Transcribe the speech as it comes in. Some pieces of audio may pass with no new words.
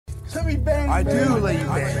Let me bang. I do let you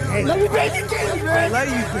bang. Hey, let me bang you, man. I let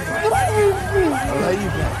you bang. I let you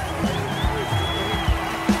bang.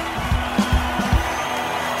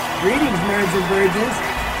 Greetings, marrieds and virgins.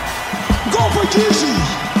 Go for Jesus.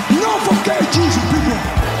 No forget Jesus, people.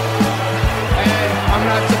 Hey, I'm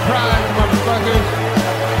not surprised, motherfuckers.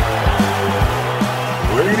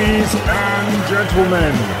 Ladies and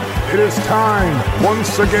gentlemen, it is time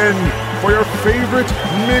once again for your favorite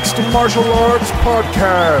mixed martial arts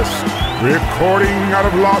podcast. Recording out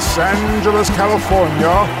of Los Angeles,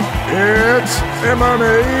 California, it's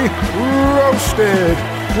MMA Roasted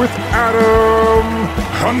with Adam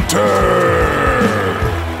Hunter.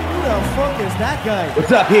 Who the fuck is that guy?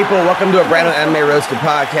 What's up, people? Welcome to a brand new MMA Roasted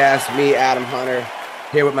podcast. Me, Adam Hunter,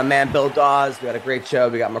 here with my man Bill Dawes. We got a great show.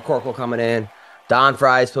 We got McCorkle coming in. Don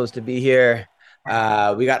Fry is supposed to be here. We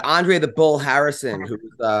got Andre the Bull Harrison, who's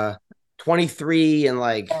 23 and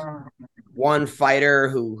like one fighter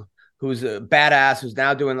who's a badass, who's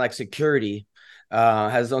now doing like security,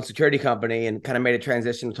 has his own security company and kind of made a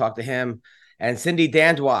transition to talk to him. And Cindy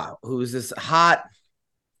Dandois, who's this hot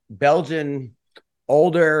Belgian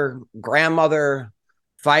older grandmother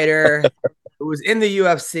fighter who was in the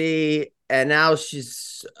UFC, and now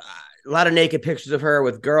she's a lot of naked pictures of her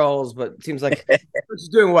with girls, but it seems like she's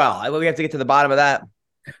doing well. We have to get to the bottom of that.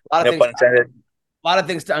 A lot of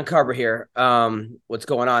things to uncover here. What's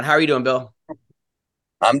going on? How are you doing, Bill?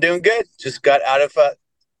 I'm doing good. Just got out of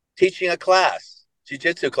teaching a class,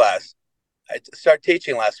 jiu-jitsu class. I started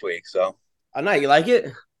teaching last week, so. Oh, no, you like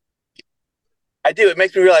it? I do. It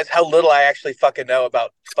makes me realize how little I actually fucking know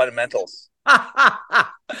about fundamentals.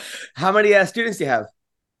 How many students do you have?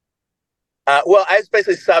 Well, I was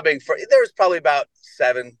basically subbing for. There was probably about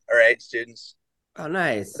 7 or 8 students. Oh,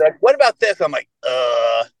 nice. Like, what about this? I'm like,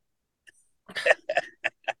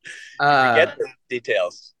 Forget the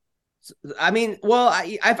details. I mean, well,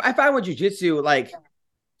 I find with jiu-jitsu, like,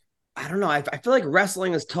 I don't know. I feel like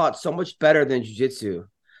wrestling is taught so much better than jiu-jitsu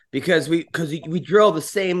because we drill the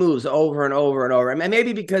same moves over and over and over. And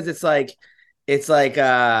maybe because it's like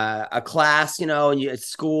a class, you know, and it's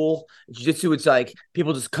school. Jiu-jitsu, it's like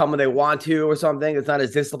people just come when they want to or something. It's not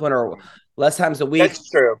as disciplined or less times a week. That's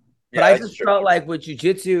true. But I just felt like with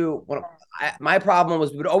jiu-jitsu, my problem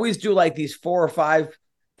was we would always do like these 4 or 5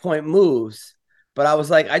 point moves. But I was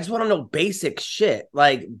like, I just want to know basic shit,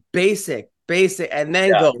 like basic, and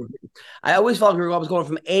then go. I always felt like I was going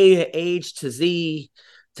from A to H to Z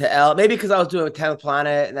to L, maybe because I was doing 10th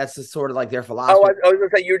Planet, and that's just sort of like their philosophy. Oh, I was going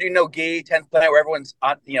to say, you do know gi, 10th Planet, where everyone's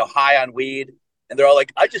on, high on weed, and they're all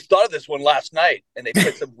like, I just thought of this one last night, and they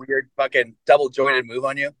put some weird fucking double-jointed move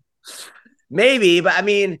on you. Maybe, but I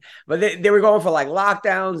mean, they were going for like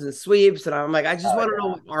lockdowns and sweeps, and I'm like, I just want to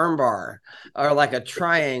know armbar or like a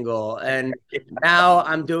triangle, and now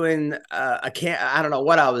I'm doing I don't know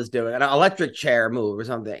what I was doing, an electric chair move or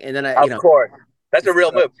something, and then of course, that's a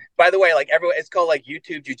real move. By the way, like everyone, it's called like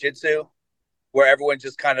YouTube jiu-jitsu, where everyone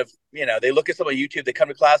just kind of they look at some on YouTube, they come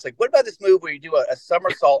to class like, what about this move where you do a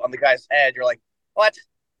somersault on the guy's head? You're like, what?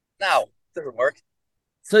 No, it doesn't work.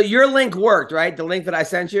 So your link worked, right? The link that I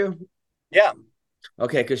sent you. Yeah.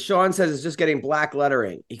 Okay, because Sean says it's just getting black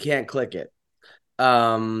lettering. He can't click it,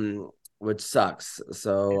 which sucks.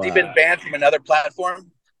 So has he been banned from another platform?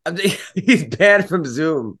 He's banned from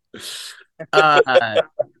Zoom.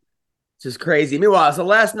 Just crazy. Meanwhile, so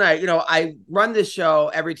last night, I run this show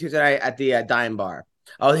every Tuesday night at the Dime Bar.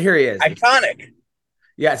 Oh, here he is. Iconic.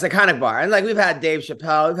 Yeah, it's Iconic Bar. And like we've had Dave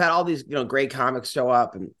Chappelle, we've had all these, great comics show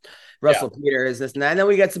up, and Russell Peters, this and that. And then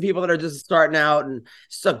we get some people that are just starting out, and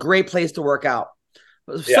it's a great place to work out.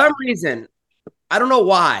 But for some reason, I don't know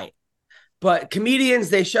why, but comedians,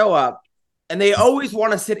 they show up and they always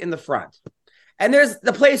want to sit in the front. And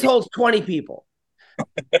the place holds 20 people.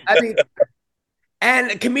 I mean,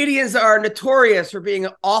 and comedians are notorious for being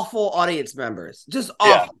awful audience members. Just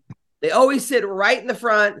awful. Yeah. They always sit right in the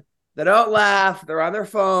front. They don't laugh. They're on their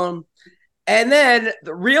phone. And then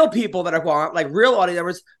the real people that are going, like real audience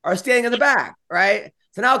members, are standing in the back, right?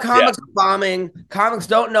 So now comics are bombing. Comics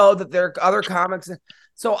don't know that there are other comics.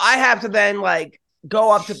 So I have to then like go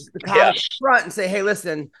up to the comic front and say, hey,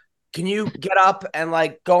 listen, can you get up and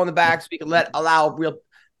like go in the back so we can allow real,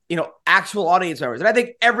 actual audience members? And I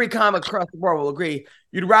think every comic across the board will agree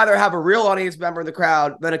you'd rather have a real audience member in the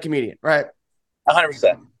crowd than a comedian, right?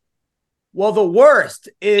 100%. Well, the worst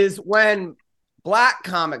is when black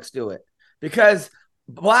comics do it. Because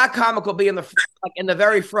black comic will be in the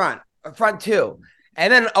very front too.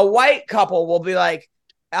 And then a white couple will be like,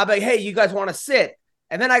 I'll be like, hey, you guys want to sit?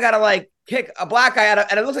 And then I got to like kick a black guy out of,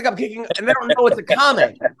 and it looks like I'm kicking, and they don't know it's a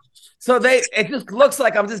comic. So it just looks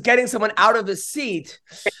like I'm just getting someone out of his seat.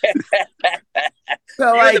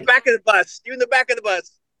 So You're in the back of the bus. You're in the back of the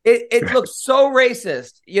bus. It looks so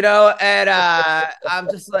racist, and I'm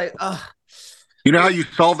just like, ugh. You know how you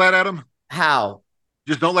solve that, Adam? How?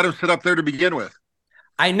 Just don't let him sit up there to begin with.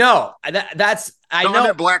 I know. That's I Don't know.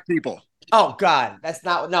 let black people. Oh God, that's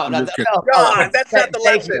not no. God, that's not the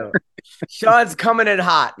lesson. Sean's coming in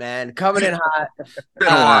hot, man. Coming in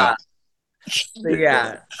hot. So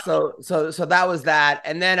yeah. So that was that,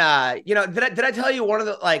 and then did I tell you one of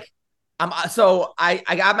the like.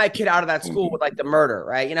 I got my kid out of that school with like the murder,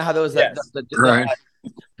 right? You know how there was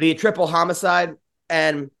the triple homicide,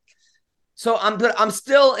 and so I'm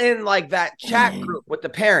still in like that chat group with the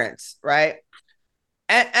parents, right?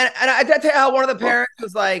 And I did tell you how one of the parents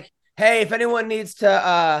was like, "Hey, if anyone needs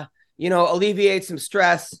to alleviate some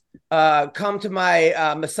stress, come to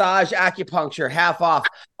my massage acupuncture half off."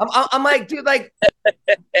 I'm like, dude, like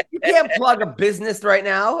you can't plug a business right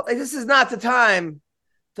now. Like this is not the time.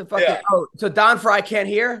 So Don Fry can't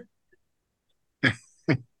hear.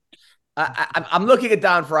 I'm looking at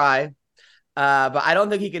Don Fry, but I don't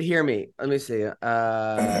think he can hear me. Let me see.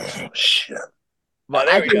 Shit. But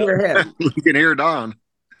I can hear him. You can hear Don.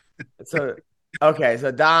 So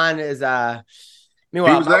Don is meanwhile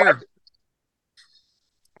he was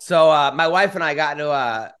there. My wife and I got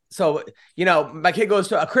into my kid goes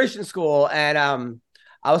to a Christian school, and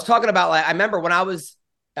I was talking about I remember when I was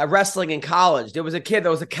wrestling in college, there was a kid that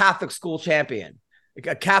was a Catholic school champion,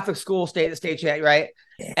 a Catholic school state champion, right?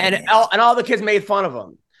 And all the kids made fun of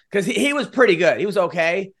him because he was pretty good. He was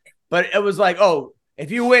okay, but it was like, oh,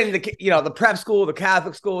 if you win the prep school, the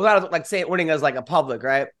Catholic school, not like saying winning as like a public,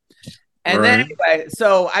 right? And then anyway,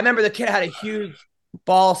 so I remember the kid had a huge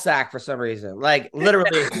ball sack for some reason, like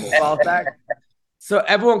literally a ball sack. So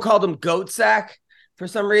everyone called him Goat Sack for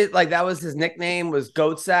some reason. Like that was his nickname, was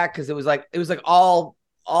Goat Sack, because it was like all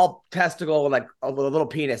testicle and like a little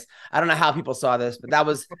penis. I don't know how people saw this, but that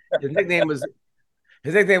was his nickname.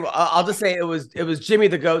 I'll just say it was Jimmy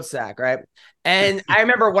the Goat Sack, right? And I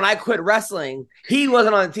remember when I quit wrestling, he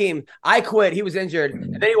wasn't on the team. I quit. He was injured,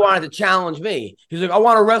 and then he wanted to challenge me. He was like, "I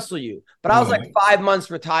want to wrestle you," but I was like 5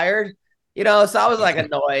 months retired, so I was like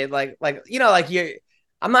annoyed,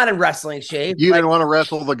 I'm not in wrestling shape. You didn't want to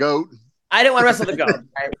wrestle the goat. I didn't want to wrestle the goat.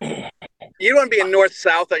 Right? You don't want to be in north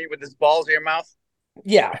south with his balls in your mouth.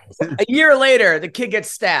 Yeah. A year later, the kid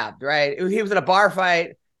gets stabbed, right? He was in a bar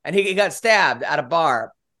fight, and he got stabbed at a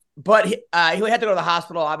bar. But he had to go to the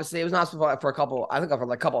hospital. Obviously, he was in hospital for a couple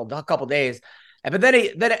days. But then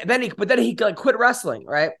he like quit wrestling,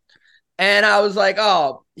 right? And I was like,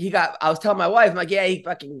 oh, I was telling my wife, I'm like, yeah, he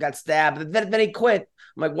fucking got stabbed. But then he quit.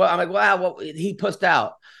 I'm like, what? I'm like, wow, well, he pussed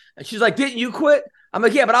out. And she's like, didn't you quit? I'm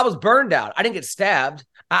like, yeah, but I was burned out. I didn't get stabbed.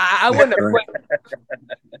 I wouldn't have quit.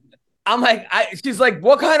 I'm like, she's like,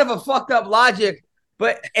 what kind of a fucked up logic?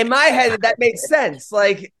 But in my head, that makes sense.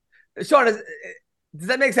 Like, Sean, does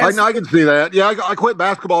that make sense? I can see that. Yeah, I quit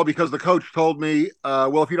basketball because the coach told me,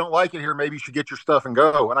 well, if you don't like it here, maybe you should get your stuff and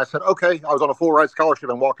go. And I said, okay. I was on a full ride scholarship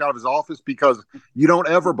and walked out of his office because you don't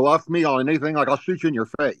ever bluff me on anything. Like, I'll shoot you in your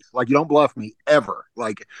face. Like, you don't bluff me ever.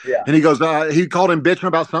 Like, yeah. And he goes, he called him bitching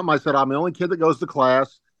about something. I said, I'm the only kid that goes to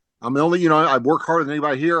class. I'm the only, I work harder than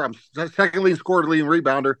anybody here. I'm second leading scorer, leading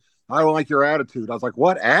rebounder. I don't like your attitude. I was like,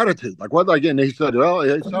 what attitude? Like, what? Again, he said, well,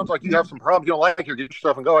 it sounds like you have some problems. You don't like it. Get your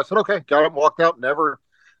stuff and go. I said, okay. Got up, walked out, never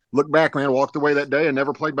looked back, man. Walked away that day and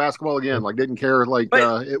never played basketball again. Like, didn't care. Like,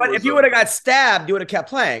 but if you would have got stabbed, you would have kept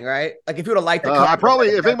playing, right? Like, if you would have liked the I probably,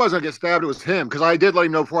 if anybody's going to get stabbed, it was him. Because I did let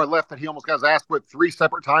him know before I left that he almost got his ass whipped 3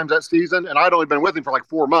 separate times that season. And I'd only been with him for like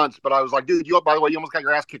 4 months. But I was like, dude, by the way, you almost got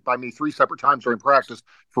your ass kicked by me 3 separate times during practice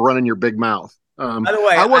for running your big mouth. By the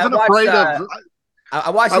way, I wasn't afraid of. I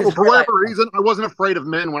watched for whatever reason, I wasn't afraid of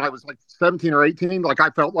men when I was like 17 or 18. Like, I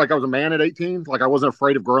felt like I was a man at 18. Like, I wasn't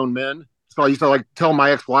afraid of grown men. So I used to like tell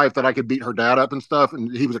my ex-wife that I could beat her dad up and stuff, and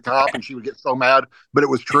he was a cop, and she would get so mad. But it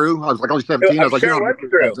was true. I was like only 17. I was like,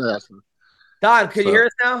 Don, can you hear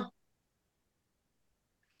us now?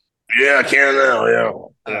 Yeah, I can now.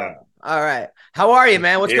 Yeah. All right. How are you,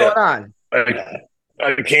 man? What's going on? I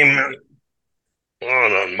came.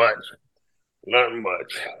 Oh, not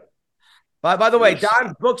much. By the way,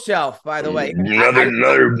 Don's bookshelf. By the way, another.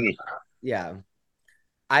 Yeah,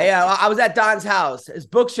 I was at Don's house. His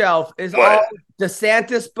bookshelf is all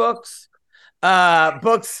DeSantis books,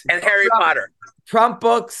 and Harry Potter, Trump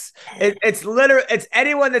books. It's literally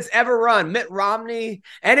anyone that's ever run, Mitt Romney,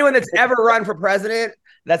 anyone that's ever run for president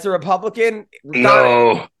that's a Republican.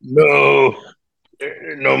 No Mitt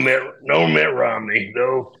Romney.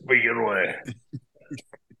 No freaking way.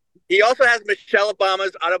 He also has Michelle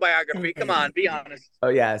Obama's autobiography. Come on, be honest. Oh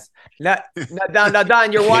yes. Now,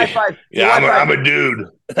 Don, your Wi-Fi. Yeah, your I'm a dude.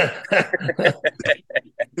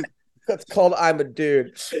 That's called I'm a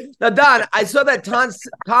dude. Now, Don, I saw that Tom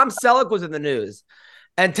Selleck was in the news,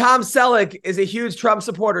 and Tom Selleck is a huge Trump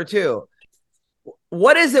supporter too.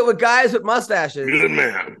 What is it with guys with mustaches Good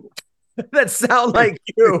man. that sound like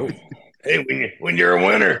you? Hey, when you're a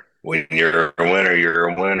winner, you're a winner.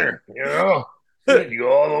 You know, you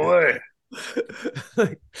go all the way.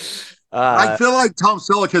 I feel like Tom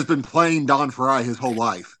Selleck has been playing Don Fry his whole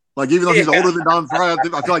life. Like, even though he's older than Don Fry,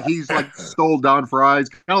 I feel like he's like stole Don Fry's.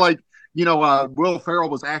 Kind of like, Will Ferrell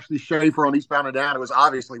was Ashley Schaefer on Eastbound and Down. It was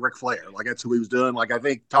obviously Ric Flair. Like, that's who he was doing. Like, I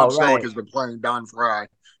think Tom Selleck has been playing Don Fry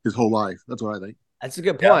his whole life. That's what I think. That's a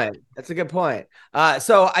good point. Yeah. That's a good point.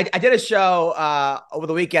 So I did a show over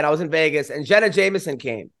the weekend. I was in Vegas, and Jenna Jameson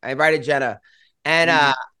came. I invited Jenna. And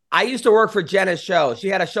I used to work for Jenna's show. She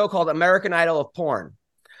had a show called American Idol of Porn,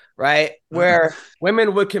 right? Where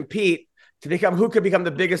women would compete to become who could become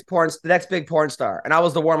the next big porn star. And I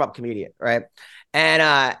was the warm-up comedian, right?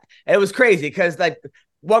 And it was crazy because like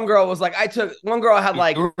one girl was like, one girl had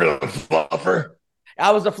like you were a fluffer.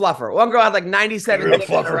 I was a fluffer. One girl had like 97 You're a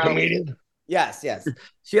fluffer comedian. Yes.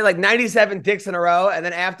 She had like 97 dicks in a row. And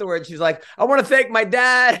then afterwards, she's like, I want to thank my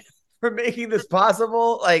dad for making this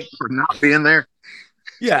possible. Like, for not being there.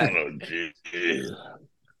 Yeah.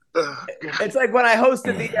 Oh, it's like when I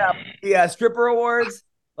hosted the stripper awards,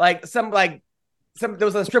 there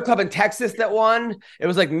was a strip club in Texas that won. It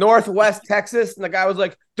was like Northwest Texas. And the guy was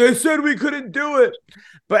like, they said we couldn't do it.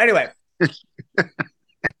 But anyway.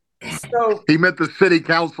 So he meant the city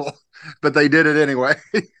council, but they did it anyway.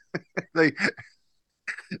 They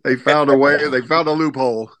found a way. They found a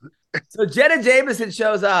loophole. So Jenna Jameson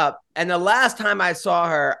shows up, and the last time I saw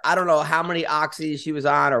her, I don't know how many oxys she was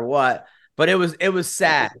on or what, but it was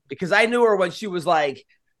sad because I knew her when she was like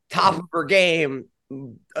top of her game.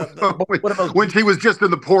 When she was just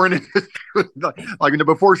in the porn industry, like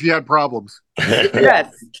before she had problems.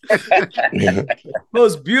 Yes.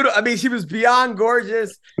 Most beautiful. I mean, she was beyond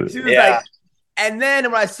gorgeous. She was like, and then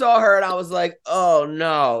when I saw her and I was like, oh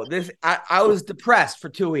no, I was depressed for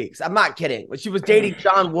 2 weeks. I'm not kidding. When she was dating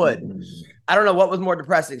John Wood, I don't know what was more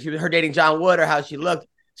depressing. Her dating John Wood or how she looked.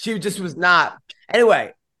 She just was not.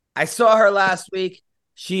 Anyway, I saw her last week.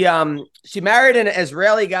 She married an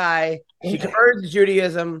Israeli guy. She converted to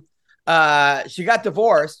Judaism. She got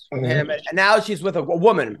divorced from him, and now she's with a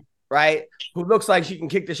woman, right? Who looks like she can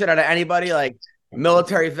kick the shit out of anybody, like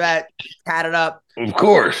military vet, tatted up. Of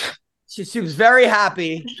course. She was very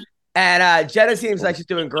happy, and Jenna seems like she's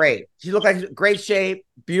doing great. She looked like great shape,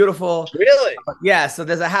 beautiful. Really? Yeah. So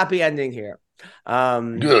there's a happy ending here.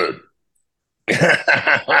 Good.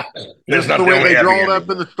 That's the way they draw it up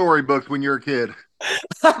in the storybooks when you're a kid.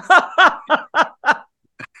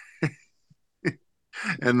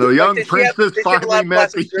 And the young princess finally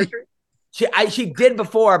met she did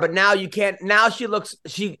before, but now you can't. Now she looks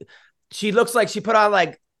like she put on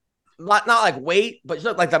like not like weight, but she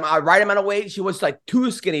looked like the right amount of weight. She was like too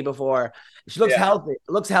skinny before. She looks healthy.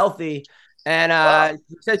 Looks healthy, and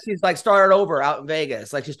she says she's like started over out in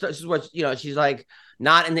Vegas. Like she's what she's like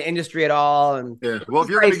not in the industry at all. And well, if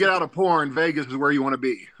you're going to get out of porn, Vegas is where you want to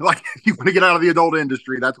be. Like if you want to get out of the adult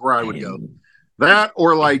industry, that's where I would go. That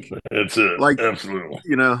or like that's it. Like absolutely,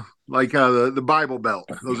 like the Bible Belt.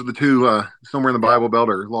 Those are the two somewhere in the Bible Belt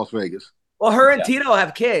or Las Vegas. Well, her and Tito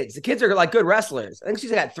have kids. The kids are like good wrestlers. I think she's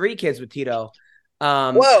got 3 kids with Tito.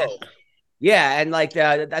 Whoa. Yeah, and like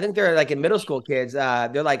I think they're like in middle school kids.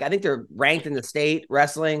 They're like I think they're ranked in the state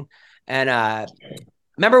wrestling. And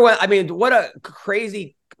remember what a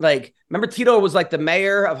crazy remember Tito was like the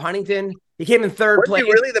mayor of Huntington. He came in 3rd place. Was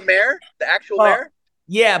he really the mayor? The actual mayor?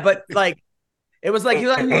 Yeah, but like it was like he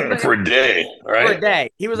was like for a day, right? For a day.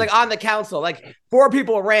 He was like on the council. Like 4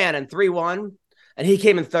 people ran and 3 won, and he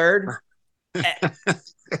came in 3rd.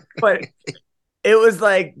 But it was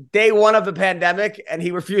like day 1 of the pandemic, and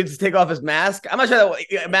he refused to take off his mask. I'm not sure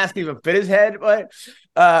that mask even fit his head, but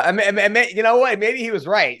you know what? Maybe he was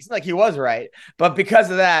right. It's like he was right, but because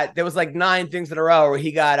of that, there was like 9 things in a row where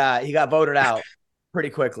he got voted out pretty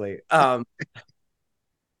quickly.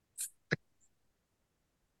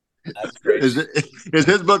 That's great. Is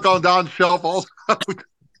his book on Don's shelf also? Did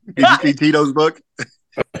you see Tito's book?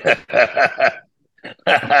 Yeah,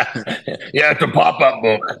 it's a pop-up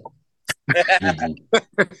book.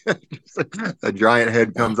 A giant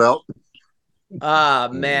head comes out.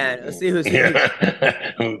 Man, let's see who's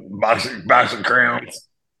boxing crowns.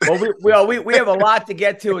 Well, we have a lot to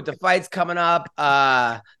get to with the fights coming up.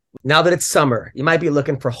 Now that it's summer, you might be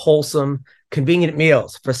looking for wholesome, convenient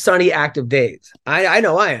meals for sunny, active days. I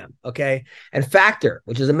know I am, okay? And Factor,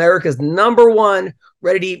 which is America's #1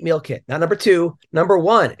 ready-to-eat meal kit. Not number 2,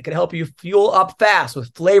 #1. It can help you fuel up fast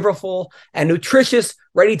with flavorful and nutritious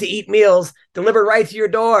ready-to-eat meals delivered right to your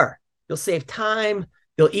door. You'll save time,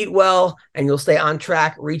 you'll eat well, and you'll stay on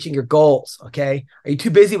track reaching your goals, okay? Are you too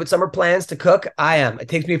busy with summer plans to cook? I am. It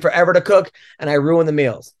takes me forever to cook, and I ruin the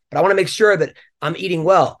meals. But I want to make sure that I'm eating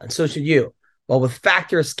well, and so should you. Well, with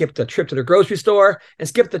Factor, skip the trip to the grocery store and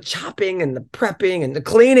skip the chopping and the prepping and the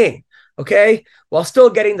cleaning, okay? While still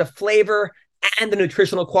getting the flavor and the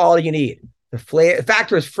nutritional quality you need. The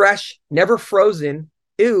Factor is fresh, never frozen.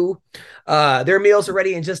 Ew. Their meals are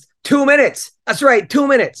ready in just 2 minutes. That's right, 2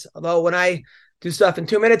 minutes. Although when I do stuff in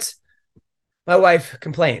 2 minutes, my wife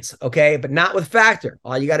complains, okay? But not with Factor.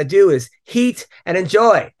 All you got to do is heat and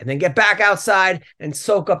enjoy, and then get back outside and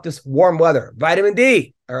soak up this warm weather. Vitamin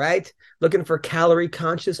D, all right? Looking for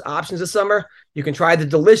calorie-conscious options this summer? You can try the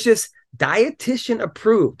delicious,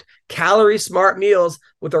 dietitian-approved, calorie-smart meals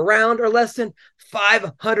with around or less than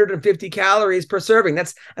 550 calories per serving.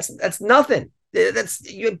 That's nothing.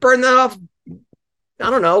 You burn that off,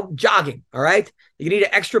 I don't know, jogging, all right? You need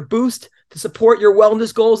an extra boost to support your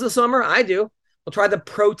wellness goals this summer? I do. We'll try the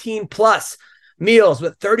Protein Plus meals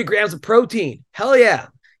with 30 grams of protein. Hell yeah.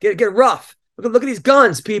 Get rough. Look at these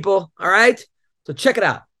guns, people, all right? So check it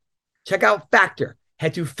out. Check out Factor.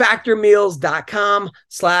 Head to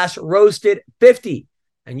factormeals.com/roasted50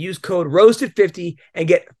 and use code roasted50 and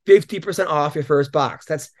get 50% off your first box.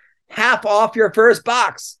 That's half off your first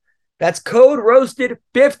box. That's code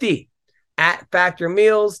roasted50 at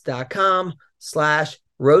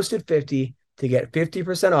factormeals.com/roasted50 to get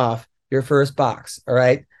 50% off your first box. All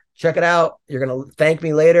right. Check it out. You're going to thank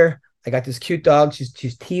me later. I got this cute dog.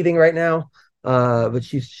 She's teething right now. But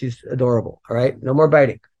she's adorable. All right. No more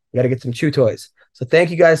biting. You got to get some chew toys. So thank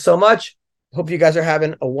you guys so much. Hope you guys are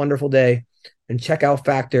having a wonderful day, and check out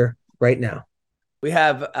Factor right now. We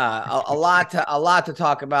have a lot to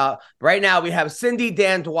talk about. Right now, we have Cindy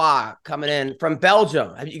Dandois coming in from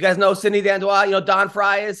Belgium. You guys know Cindy Dandois? You know Don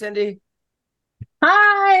Fry is, Cindy?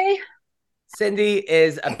 Hi. Cindy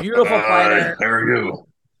is a beautiful fighter. How are you?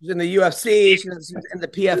 She's in the UFC. She's in the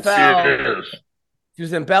PFL. She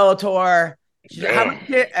was in Bellator.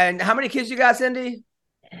 How many kids you got, Cindy?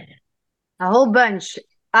 A whole bunch. Yes.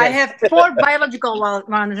 I have 4 biological ones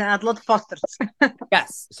and a lot of fosters.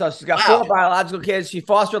 Yes. So she's got 4 biological kids. She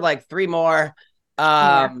fostered like 3 more.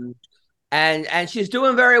 And she's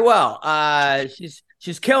doing very well.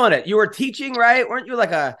 She's killing it. You were teaching, right? Weren't you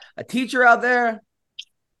like a teacher out there?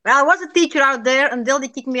 Well, I was a teacher out there until they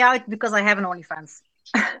kicked me out because I have an OnlyFans.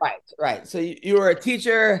 Right. So you were a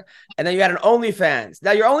teacher, and then you had an OnlyFans.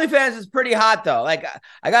 Now your OnlyFans is pretty hot, though. Like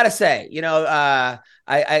I gotta say,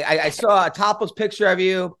 I saw a topless picture of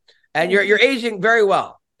you, and you're aging very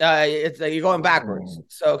well. It's you're going backwards.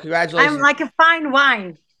 So congratulations. I'm like a fine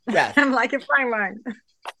wine. Yes, I'm like a fine wine.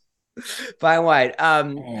 Fine wine.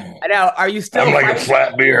 Now are you still? I'm like a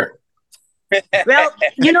flat beer. Well,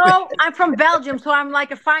 I'm from Belgium, so I'm like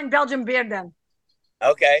a fine Belgian beer then.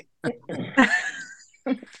 Okay.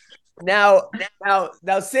 Now,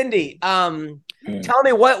 Cindy, tell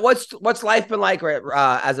me what's life been like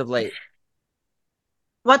as of late?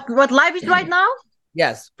 What life is right now?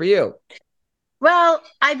 Yes, for you. Well,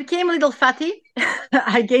 I became a little fatty.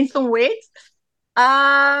 I gained some weight.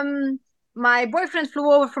 My boyfriend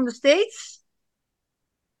flew over from the States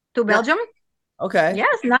to Belgium. Okay.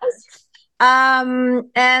 Yes, nice. And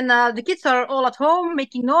the kids are all at home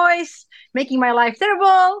making noise, making my life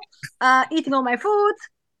terrible, eating all my food.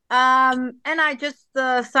 And I just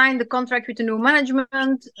signed the contract with the new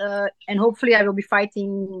management, and hopefully I will be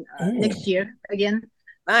fighting next year again.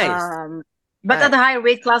 Nice. But at a higher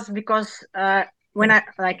weight class because as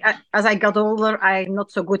I got older, I'm not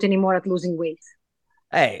so good anymore at losing weight.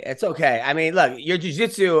 Hey, it's okay. I mean, look, your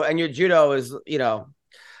jiu-jitsu and your judo is,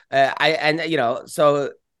 so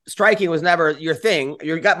striking was never your thing.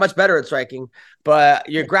 You got much better at striking, but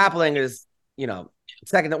your grappling is,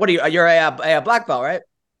 second. What are you? You're a black belt, right?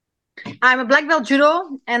 I'm a black belt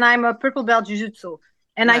judo and I'm a purple belt jiu-jitsu.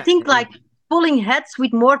 And nice. I think pulling heads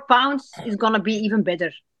with more pounds is going to be even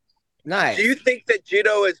better. Nice. Do you think that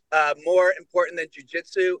judo is more important than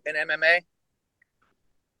jiu-jitsu and MMA?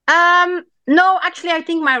 No, actually, I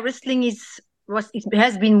think my wrestling has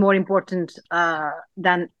been more important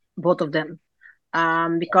than both of them.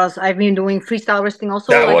 Because I've been doing freestyle wrestling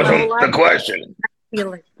also. That wasn't the question. I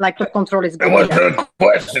feel like the control is better. It wasn't a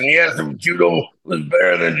question. He asked if judo was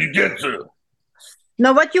better than jiu-jitsu.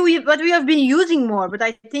 No, what we have been using more, but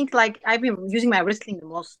I think I've been using my wrestling the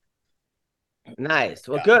most. Nice.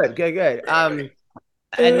 Well, good. And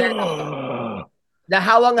then, now,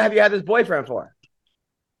 how long have you had this boyfriend for?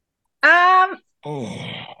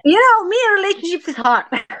 Me relationships is hard.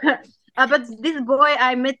 But this boy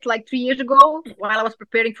I met like 3 years ago while I was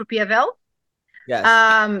preparing for PFL. Yes.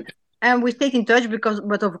 And we stayed in touch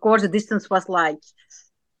but of course the distance was like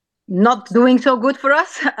not doing so good for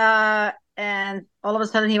us. And all of a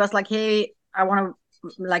sudden he was like, "Hey, I want to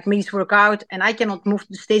like make this work out, and I cannot move to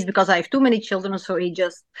the States because I have too many children." So he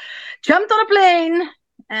just jumped on a plane,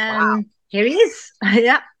 and here he is.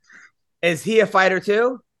 Yeah. Is he a fighter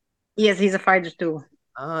too? Yes, he's a fighter too.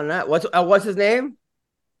 Oh, no. What's his name?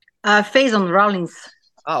 Faison Rawlings.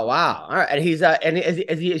 Oh, wow. All right. And he's and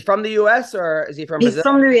is he from the US or is he from He's Brazil?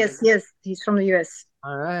 from the US. Yes, he's from the US.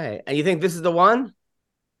 All right. And you think this is the one?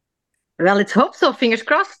 Well, let's hope so. Fingers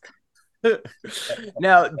crossed.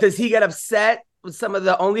 Now, does he get upset with some of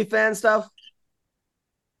the OnlyFans stuff?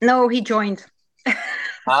 No, he joined.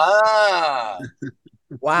 Ah.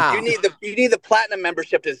 Wow. You need the platinum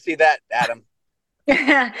membership to see that, Adam.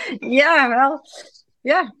 Yeah, well,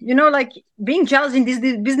 yeah, like being jealous in this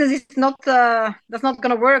business is not that's not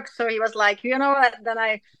gonna work. So he was like, then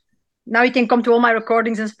now he can come to all my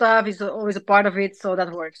recordings and stuff. He's always a part of it, so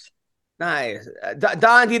that works. Nice.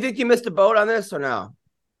 Don, do you think you missed a boat on this or no?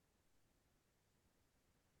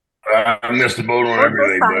 I missed the boat on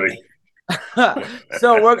everything, buddy.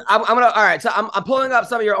 So I'm gonna all right. So I'm pulling up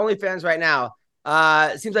some of your OnlyFans right now.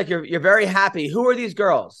 It seems like you're very happy. Who are these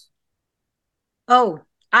girls? Oh,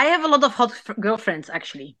 I have a lot of hot girlfriends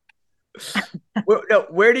actually.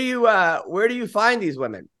 Where do you find these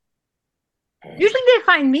women? Usually they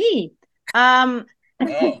find me. Well,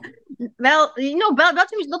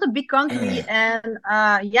 Belgium is not a big country, and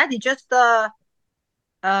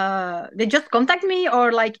they just contact me,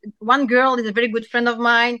 or like one girl is a very good friend of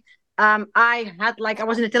mine. I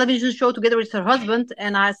was in a television show together with her husband,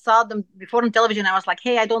 and I saw them before on television. I was like,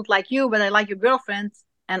 "Hey, I don't like you, but I like your girlfriend."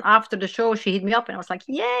 And after the show, she hit me up, and I was like,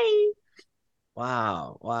 "Yay!"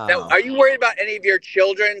 Wow. Now, are you worried about any of your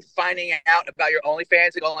children finding out about your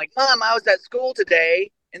OnlyFans and going like, "Mom, I was at school today,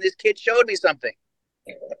 and this kid showed me something"?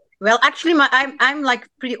 Well, actually, I'm like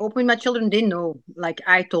pretty open with my children. They know. Like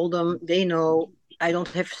I told them, they know. I don't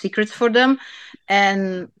have secrets for them,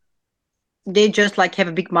 and they just like have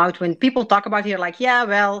a big mouth when people talk about here. Like, yeah,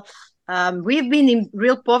 well, we've been in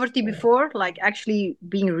real poverty before, like actually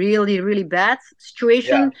being really, really bad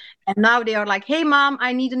situation. And now they are like, "Hey, Mom,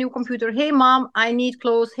 I need a new computer. Hey, Mom, I need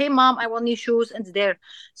clothes. Hey, Mom, I want new shoes." And it's there.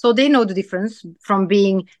 So they know the difference from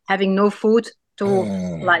having no food to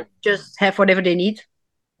like just have whatever they need.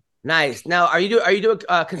 Nice. Now, are you doing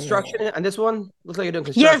construction on this one? Looks like you're doing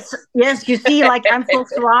construction. Yes. You see, like I'm so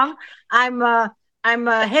strong. I'm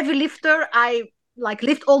a heavy lifter. I like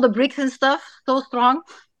lift all the bricks and stuff. So strong.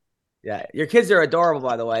 Yeah, your kids are adorable,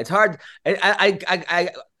 by the way. It's hard.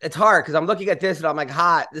 It's hard because I'm looking at this and I'm like,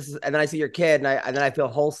 hot. And then I see your kid and then I feel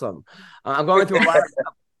wholesome. I'm going through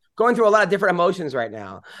a lot of different emotions right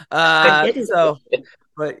now.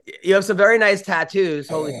 But you have some very nice tattoos.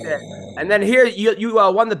 Holy shit! And then here you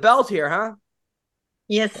won the belt here, huh?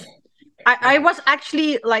 Yes, I was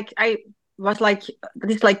actually like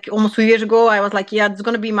this like almost 2 years ago. I was like, yeah, it's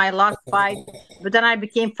gonna be my last fight. But then I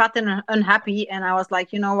became fat and unhappy, and I was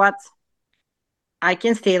like, you know what? I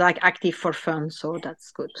can stay like active for fun, so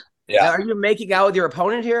that's good. Yeah. Now, are you making out with your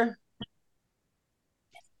opponent here?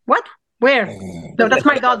 What? Where? No, that's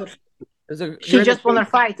my daughter. She just won her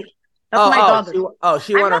fight. That's my daughter.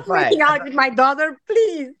 She won her fight. I'm not making out with my daughter,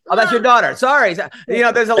 please. Oh, that's your daughter. Sorry.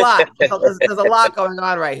 There's a lot. There's a lot going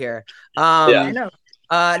on right here. I know.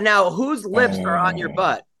 Now, whose lips are on your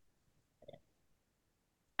butt?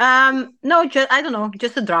 No, I don't know.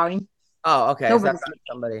 Just a drawing. Oh, okay. It's not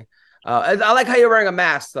somebody. I like how you're wearing a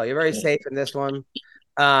mask, though. You're very safe in this one.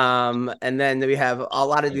 And then we have a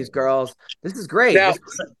lot of these girls. This is great. Now,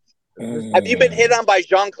 have you been hit on by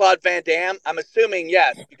Jean-Claude Van Damme? I'm assuming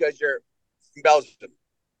yes, because you're from Belgium.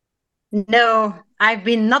 No, I've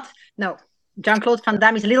been not. No, Jean-Claude Van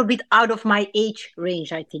Damme is a little bit out of my age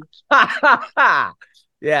range, I think.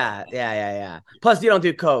 Yeah. Plus, you don't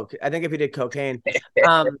do coke. I think if you did cocaine.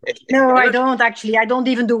 No, I don't actually. I don't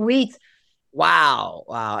even do weed. Wow.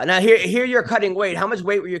 And now here you're cutting weight. How much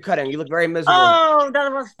weight were you cutting? You look very miserable. Oh,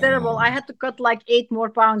 that was terrible. I had to cut like 8 more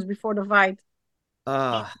pounds before the fight.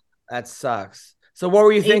 That sucks. So what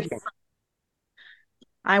were you thinking?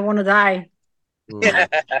 I want to die.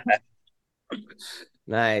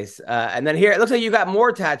 Nice. And then here, it looks like you got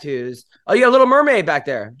more tattoos. Oh, you got a Little Mermaid back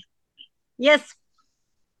there. Yes.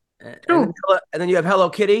 And then you have Hello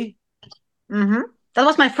Kitty. Mm-hmm. That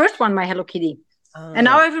was my first one, my Hello Kitty. And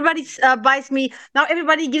now everybody buys me. Now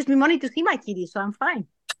everybody gives me money to see my kitty, so I'm fine.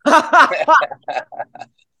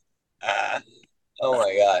 Oh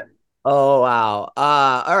my god. Oh wow.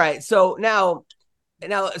 All right. So now,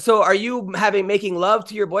 so are you making love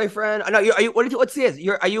to your boyfriend? No, are you? What's this?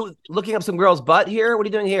 Are you looking up some girl's butt here? What are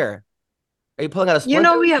you doing here? Are you pulling out a splinter? You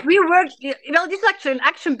know, we work. Well, this is actually an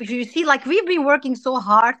action picture. You see, like we've been working so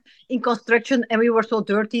hard in construction, and we were so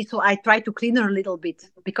dirty. So I tried to clean her a little bit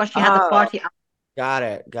because she had a party. Got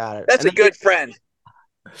it. That's a good friend.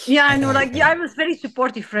 Yeah, I know. Like, yeah, I was very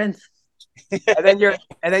supportive friend. and then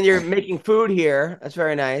you're making food here. That's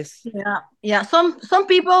very nice. Yeah. Some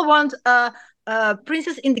people want a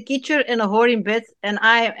princess in the kitchen and a whore in bed, and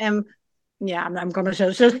I am. Yeah, I'm gonna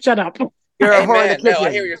just shut up. You're a whore in the kitchen. No,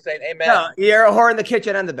 I hear what you're saying. Amen. No, you're a whore in the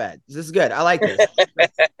kitchen and the bed. This is good. I like this.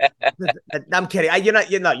 I'm kidding. You're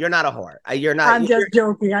not a whore. You're not. I'm just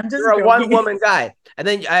joking. You're a one-woman guy, and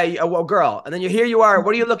then a girl, and then here you are.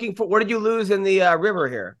 What are you looking for? What did you lose in the river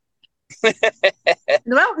here? Well,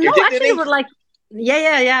 no, actually, we're like,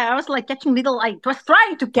 yeah. I was like catching little. I was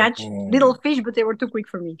trying to catch little fish, but they were too quick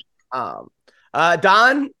for me.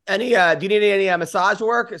 Don, do you need any massage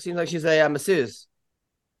work? It seems like she's a masseuse.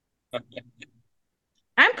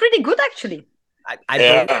 I'm pretty good, actually.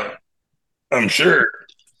 I'm sure.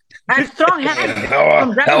 I have strong hands.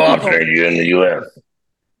 How often are you in the U.S.?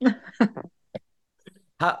 When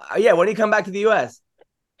do you come back to the U.S.?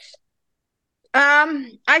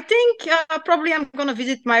 I think probably I'm gonna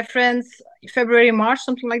visit my friends February, March,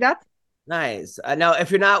 something like that. Nice. Now,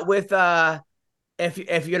 if you're not with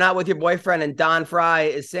if you're not with your boyfriend and Don Fry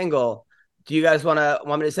is single, do you guys want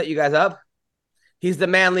me to set you guys up? He's the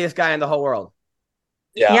manliest guy in the whole world.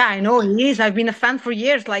 Yeah, I know he is. I've been a fan for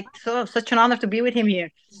years. Like, such an honor to be with him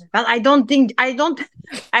here. But I don't think I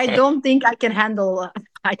can handle.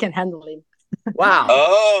 I can handle him. Wow.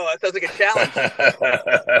 Oh, that sounds like a challenge.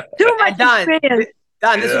 Too much experience.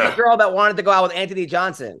 Don, this is a girl that wanted to go out with Anthony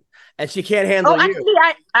Johnson, and she can't handle you. Actually,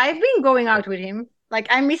 I've been going out with him. Like,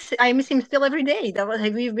 I miss him still every day.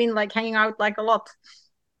 We've been like hanging out like a lot.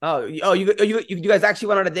 You guys actually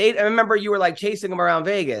went on a date? I remember you were like chasing him around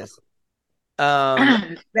Vegas.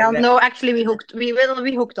 No, actually we hooked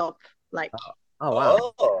up like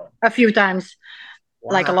a few times.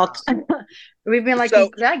 Wow. Like a lot. We've been like so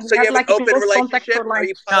you have like an open relationship for like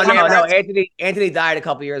no Anthony died a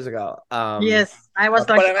couple years ago. Yes, I was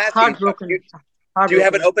like heartbroken. Do you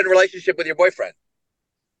have an open relationship with your boyfriend?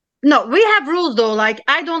 No, we have rules though. Like,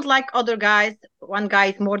 I don't like other guys. One guy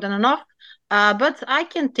is more than enough. But I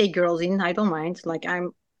can take girls in. I don't mind. Like,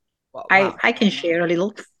 I can share a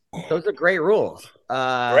little. Those are great rules.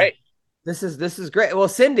 Great. This is great. Well,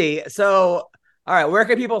 Cindy, so all right, where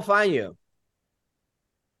can people find you?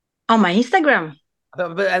 On my Instagram.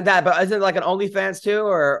 But is it like an OnlyFans too,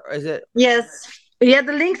 or is it? Yes. Yeah,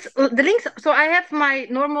 the links. So I have my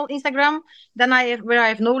normal Instagram. Then I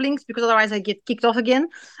have no links because otherwise I get kicked off again.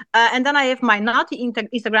 And then I have my naughty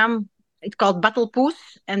Instagram. It's called Battle Poos,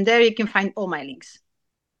 and there you can find all my links.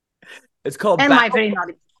 It's called my very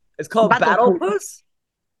naughty. It's called Battle Poos.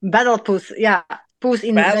 Battle Poos, yeah, Poos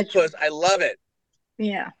in Battle Poos. I love it.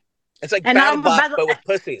 Yeah, it's like Battle Bots, but with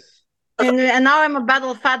pussies. And now I'm a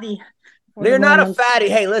battle fatty. You're not a fatty.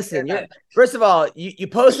 Hey, listen. First of all, you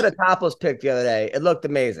posted a topless pic the other day. It looked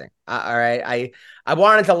amazing. All right, I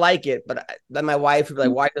wanted to like it, but then my wife would be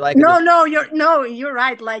like, "Why do you like it?" You're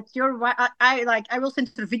right. Like I will send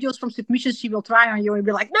her videos from submissions. She will try on you and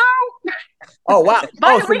be like, "No." Oh wow!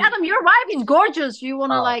 By the way, Adam, your wife is gorgeous. You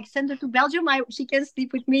wanna like send her to Belgium? She can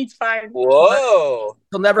sleep with me. It's fine. Whoa!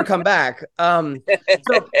 She'll never come back. So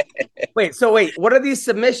wait. What are these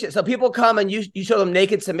submissions? So people come and you show them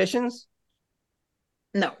naked submissions?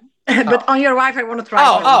 No, but on your wife, I want to try.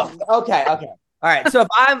 Okay. All right. So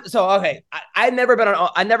I've never been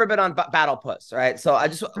on Battle Puss. Right. So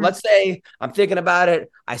let's say I'm thinking about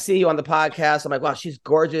it. I see you on the podcast. I'm like, wow, she's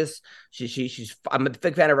gorgeous. I'm a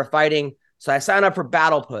big fan of her fighting. So I sign up for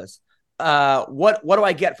Battle Puss. What do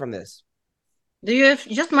I get from this? Do you have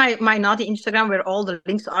just my naughty Instagram where all the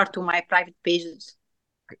links are to my private pages?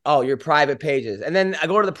 Oh, your private pages. And then I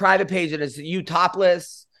go to the private page and it's you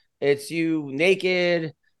topless. It's you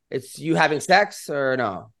naked. It's you having sex or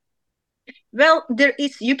no? Well,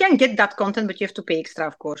 you can get that content, but you have to pay extra,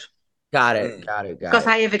 of course. Got it. Because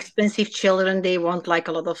I have expensive children. They want like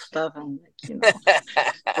a lot of stuff. And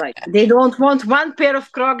right. They don't want one pair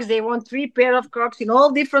of Crocs. They want 3 pair of Crocs in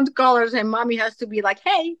all different colors. And mommy has to be like,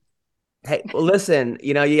 hey, well, listen,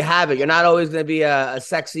 you have it. You're not always going to be a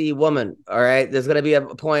sexy woman. All right. There's going to be a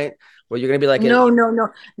point where you're going to be like, no.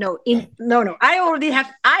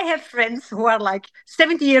 I have friends who are like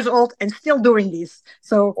 70 years old and still doing this.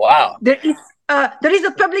 So wow, there is there is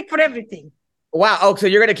a public for everything. Wow. Oh, so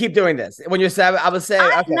you're gonna keep doing this when you're 7? I was saying,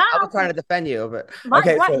 okay, now, I was trying to defend you, but why,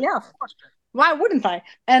 so, yeah, of course. Why wouldn't I?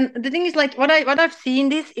 And the thing is, like, what I've seen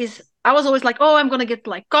this is, I was always like, oh, I'm gonna get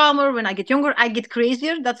like calmer when I get younger. I get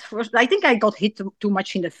crazier. That's first. I think I got hit too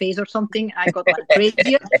much in the face or something. I got like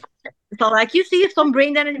crazier. So like you see some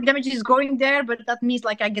brain damage is going there, but that means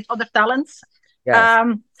like I get other talents.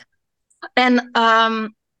 yes.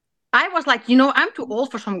 I was like, I'm too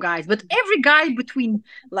old for some guys, but every guy between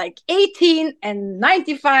like 18 and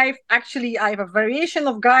 95, actually, I have a variation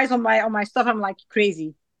of guys on my stuff. I'm like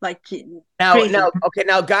crazy, like crazy.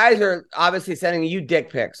 Now guys are obviously sending you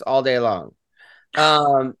dick pics all day long,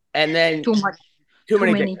 and then too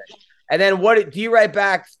many dick pics. And then what do you write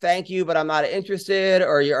back? Thank you, but I'm not interested.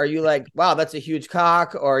 Or are you like, wow, that's a huge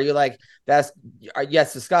cock? Or are you like, yes,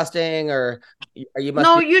 disgusting? Or are you?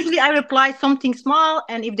 Usually I reply something small,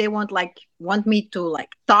 and if they want me to like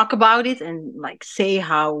talk about it and like say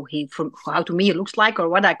how to me it looks like or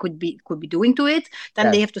what I could be doing to it,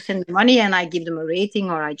 then they have to send me money, and I give them a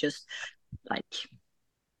rating, or I just like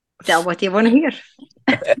tell what they want to hear.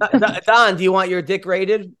 Don, do you want your dick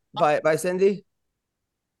rated by Cindy?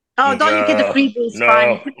 Oh, don't you get the freebies?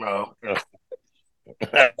 No.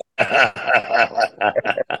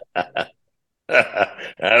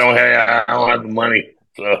 I don't have the money.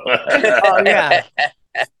 So. Oh yeah.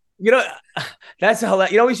 That's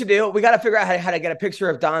hilarious. You know what we should do? We got to figure out how to get a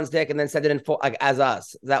picture of Don's dick and then send it in full, like as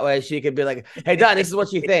us. That way she could be like, "Hey Don, this is what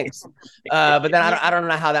she thinks." But then I don't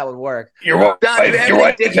know how that would work. Your wife has a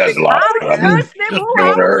lot of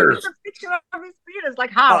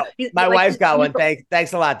like how my wife's got one.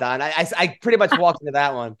 Thanks a lot, Don. I pretty much walked into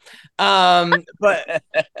that one. But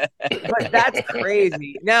that's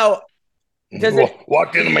crazy. Now,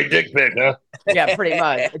 walked into my dick pic, huh? Yeah, pretty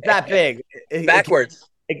much. It's that big. Backwards.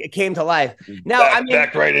 It came to life. Now,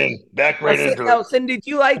 back right into it. Now, Cindy,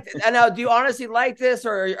 do you honestly like this,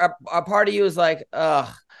 or a part of you is like, ugh,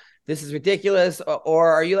 this is ridiculous,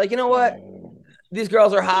 or are you like, you know what, these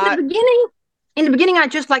girls are hot? In the beginning, I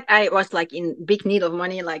was like in big need of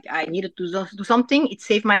money. Like I needed to do something. It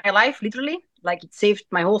saved my life, literally. Like it saved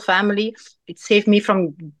my whole family. It saved me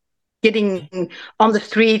from getting on the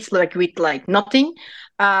streets like with like nothing.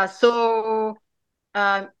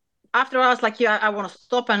 After I was like, yeah, I want to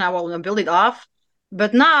stop and I want to build it off.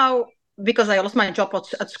 But now, because I lost my job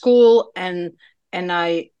at school and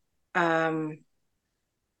I like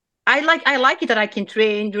it that I can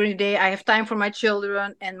train during the day. I have time for my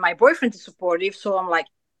children, and my boyfriend is supportive. So I'm like,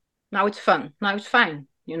 now it's fun. Now it's fine.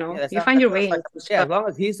 You find your way. As long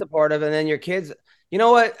as he's supportive, and then your kids. You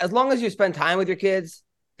know what? As long as you spend time with your kids,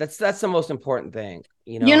 that's the most important thing.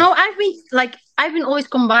 I've been always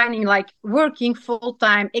combining like working full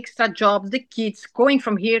time, extra jobs, the kids, going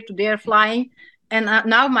from here to there, flying. And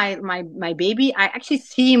now my baby, I actually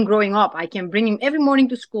see him growing up. I can bring him every morning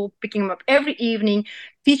to school, picking him up every evening,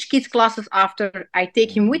 teach kids classes after. I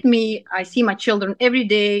take him with me. I see my children every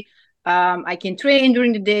day. I can train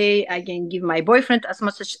during the day. I can give my boyfriend as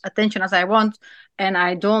much attention as I want. And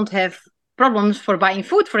I don't have problems for buying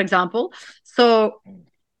food, for example. So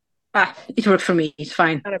it works for me. It's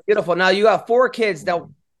fine. Kind of beautiful. Now you have 4 kids. Now,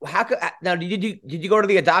 did you go to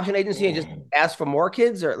the adoption agency and just ask for more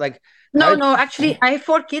kids, or like? No. Actually, I have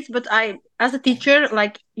 4 kids, but as a teacher,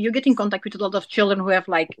 like you get in contact with a lot of children who have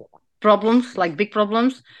like problems, like big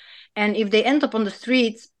problems, and if they end up on the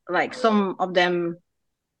streets, like some of them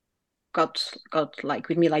got like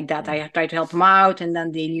with me like that. I tried to help them out, and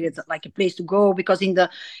then they needed like a place to go, because in the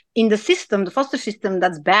system, the foster system,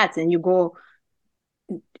 that's bad, and you go.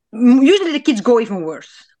 Usually, the kids go even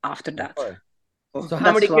worse after that. So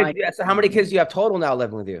how many kids? So how many kids do you have total now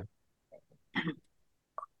living with you?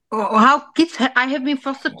 How kids I have been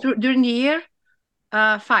fostered during the year?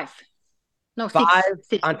 5. No, 6. 5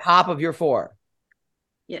 on top of your 4.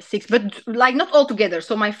 Yes, 6, but like not all together.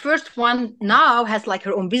 So my first one now has like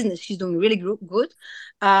her own business. She's doing really good.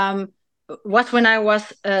 Was when I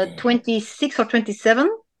was 26 or 27,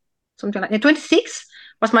 something like that. 26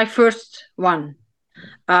 was my first one.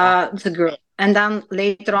 It's a girl. And then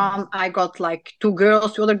later on, I got like 2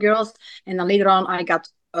 other girls. And then later on, I got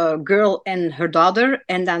a girl and her daughter.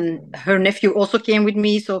 And then her nephew also came with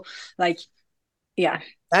me. So like, yeah.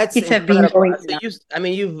 That's incredible.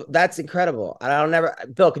 That's incredible.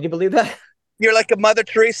 Bill, can you believe that? You're like a Mother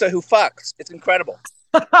Teresa who fucks. It's incredible.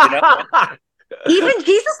 Even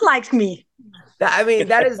Jesus likes me.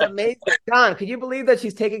 That is amazing. Don, could you believe that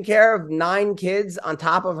she's taking care of 9 kids on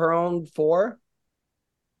top of her own 4?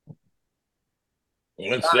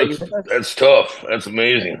 That's tough. That's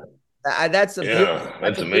amazing. That's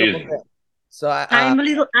amazing. Thing. So I'm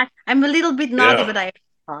a little bit naughty, but I have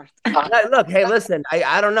hard. Look, hey, listen,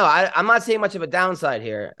 I don't know. I'm not seeing much of a downside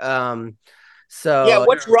here. So yeah,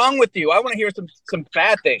 what's wrong with you? I want to hear some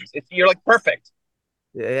bad things. You're like perfect.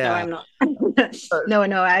 yeah. No, I'm not.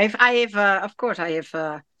 No. I have. Of course, I have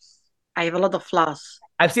a lot of flaws.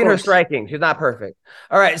 I've seen her striking. She's not perfect.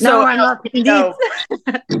 All right. So no, I'm not. Indeed.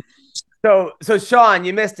 So Sean,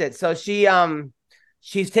 you missed it. So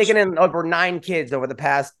she's taken in over 9 kids over the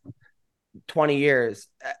past 20 years,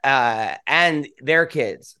 and their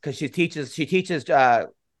kids, because she teaches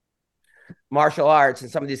martial arts,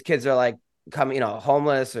 and some of these kids are like coming,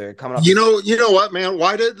 homeless or coming up. You know what, man?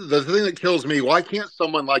 Why did the thing that kills me? Why can't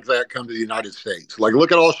someone like that come to the United States? Like,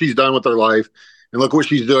 look at all she's done with her life, and look what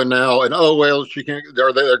she's doing now. And oh well, she can't.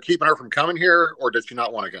 They're keeping her from coming here, or does she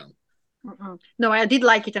not want to come? No, I did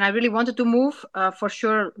like it, and I really wanted to move for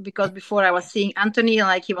sure, because before I was seeing Anthony, and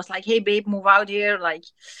like he was like, "Hey, babe, move out here," like,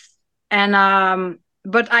 and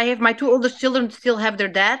but I have my 2 oldest children still have their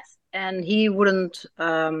dad, and he wouldn't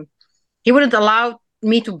allow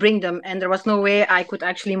me to bring them, and there was no way I could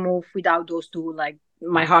actually move without those 2. Like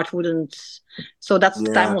my heart wouldn't. So that's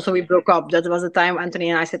the time also we broke up. That was the time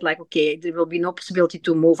Anthony and I said like, okay, there will be no possibility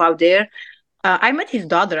to move out there. I met his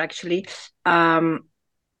daughter actually.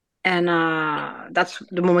 And that's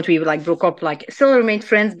the moment we like broke up. Like still remained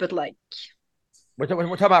friends, but like we're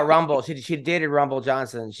talking about Rumble. She dated Rumble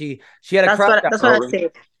Johnson. She had a crush. That's what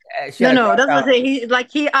I said. No, that's what I say.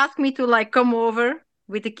 He asked me to like come over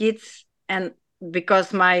with the kids, and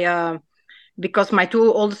because my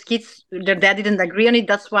 2 oldest kids, their dad didn't agree on it.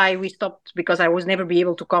 That's why we stopped, because I was never be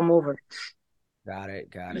able to come over. Got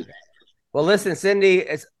it. Well, listen, Cindy,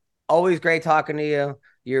 it's always great talking to you.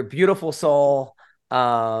 You're a beautiful soul.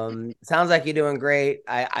 Sounds like you're doing great.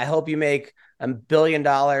 I hope you make $1 billion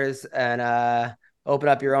and open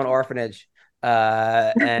up your own orphanage.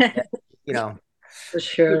 And for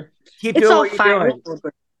sure. Keep doing what you're doing.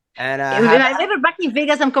 And if I'm ever back in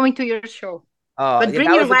Vegas, I'm coming to your show. But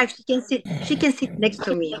bring your wife. She can sit next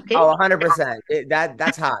to me. Okay. 100%.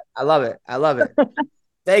 That's hot. I love it.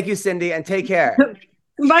 Thank you, Cindy, and take care.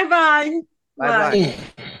 Bye-bye. Bye-bye.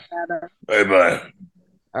 Bye-bye.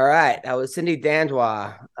 All right, that was Cindy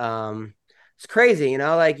Dandois. It's crazy,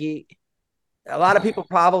 like a lot of people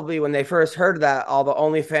probably, when they first heard that, all the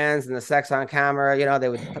OnlyFans and the sex on camera, they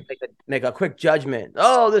would make a quick judgment.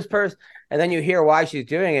 Oh, this person, and then you hear why she's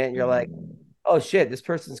doing it, and you're like, oh shit, this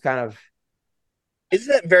person's kind of.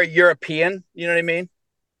 Isn't that very European? You know what I mean?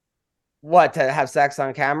 What, to have sex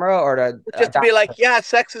on camera, or to just to be like, yeah,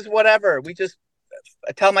 sex is whatever. We just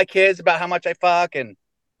tell my kids about how much I fuck, and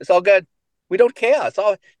it's all good. We don't care. It's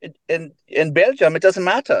all in Belgium. It doesn't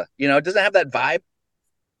matter. It doesn't have that vibe.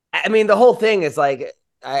 I mean, the whole thing is like,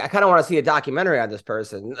 I kind of want to see a documentary on this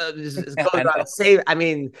person.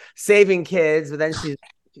 Saving kids, but then she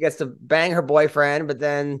gets to bang her boyfriend, but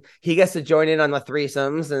then he gets to join in on the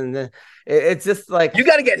threesomes, and it's just like, you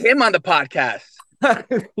got to get him on the podcast.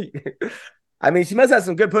 I mean, she must have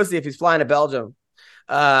some good pussy if he's flying to Belgium,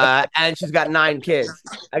 and she's got 9 kids.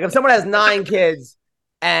 Like if someone has 9 kids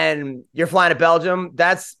and you're flying to Belgium,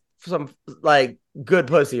 that's some like good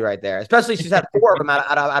pussy right there. Especially she's had 4 of them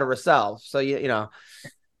out of herself. So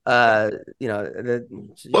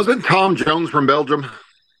wasn't Tom Jones from Belgium?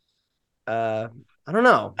 I don't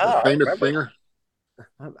know. Famous singer.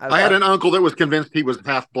 I had an uncle that was convinced he was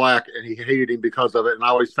half black, and he hated him because of it, and I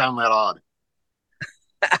always found that odd.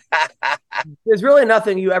 There's really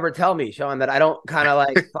nothing you ever tell me, Sean, that I don't kind of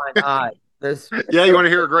like find odd. Yeah, you want to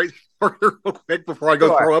hear a great story real quick before I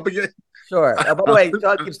go throw up again? Sure. Oh, by the way,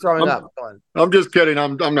 Doug keeps throwing up. Go on. I'm just kidding.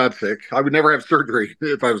 I'm not sick. I would never have surgery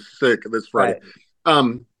if I was sick this Friday.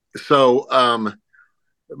 Right.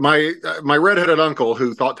 My redheaded uncle,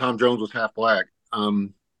 who thought Tom Jones was half black,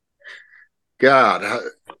 God,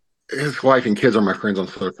 his wife and kids are my friends on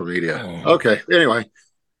social media. Okay, anyway,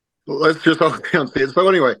 let's just see it. So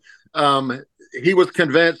anyway, he was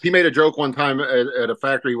convinced. He made a joke one time at a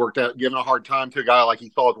factory he worked at, giving a hard time to a guy like he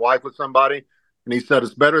saw his wife with somebody. And he said,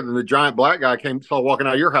 it's better than the giant black guy saw walking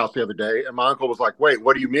out of your house the other day. And my uncle was like, wait,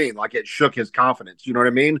 what do you mean? Like it shook his confidence. You know what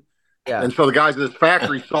I mean? Yeah. And so the guys at this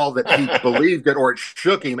factory saw that he believed it, or it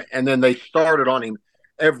shook him. And then they started on him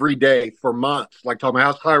every day for months. Like talking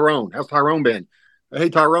about, how's Tyrone? How's Tyrone been? Hey,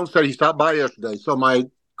 Tyrone said he stopped by yesterday. So my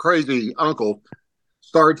crazy uncle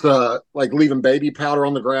starts like leaving baby powder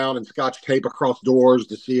on the ground and scotch tape across doors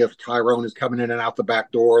to see if Tyrone is coming in and out the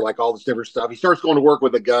back door, like all this different stuff. He starts going to work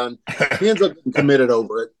with a gun. He ends up getting committed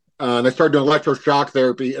over it. They started doing electroshock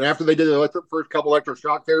therapy. And after they did the first couple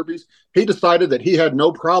electroshock therapies, he decided that he had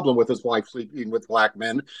no problem with his wife sleeping with black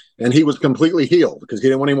men. And he was completely healed because he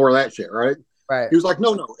didn't want any more of that shit, right? Right. He was like,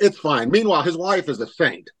 no, it's fine. Meanwhile, his wife is a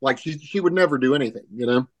saint. Like she would never do anything, you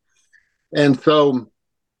know? And so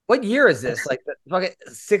what year is this? Like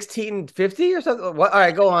 1650 or something? What? All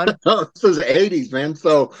right, go on. this is the 80s, man.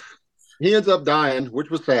 So he ends up dying, which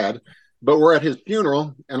was sad. But we're at his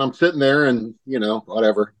funeral, and I'm sitting there and, you know,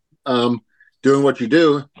 whatever, doing what you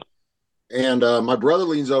do. And my brother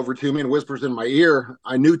leans over to me and whispers in my ear,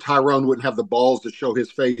 I knew Tyrone wouldn't have the balls to show his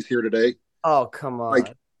face here today. Oh, come on.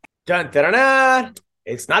 Like, dun, dun, dun, dun.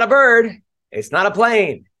 It's not a bird. It's not a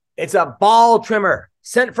plane. It's a ball trimmer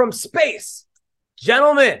sent from space.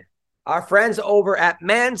 Gentlemen, our friends over at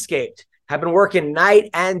Manscaped have been working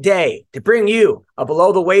night and day to bring you a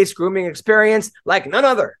below-the-waist grooming experience like none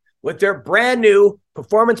other with their brand new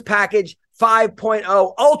Performance Package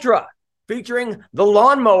 5.0 Ultra, featuring the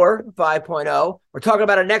Lawnmower 5.0. We're talking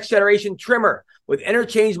about a next-generation trimmer with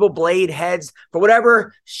interchangeable blade heads for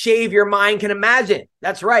whatever shave your mind can imagine.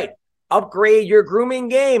 That's right. Upgrade your grooming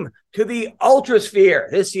game to the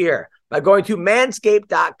Ultrasphere this year by going to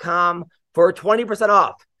manscaped.com for 20%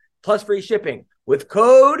 off, plus free shipping with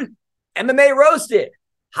code MMA Roasted.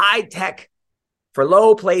 High tech for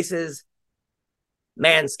low places,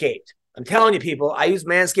 Manscaped. I'm telling you, people, I use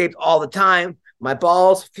Manscaped all the time. My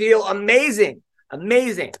balls feel amazing.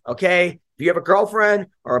 Amazing. Okay. If you have a girlfriend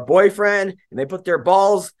or a boyfriend and they put their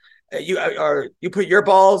balls, you put your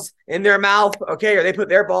balls in their mouth, okay, or they put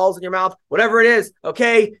their balls in your mouth, whatever it is,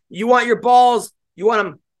 okay, you want your balls, you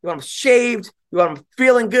want them shaved, you want them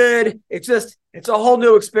feeling good. It's a whole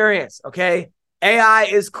new experience, okay? AI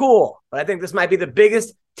is cool, but I think this might be the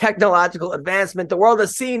biggest technological advancement the world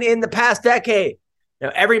has seen in the past decade. Now,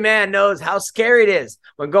 every man knows how scary it is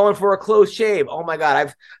when going for a close shave. Oh my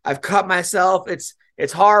God, I've cut myself.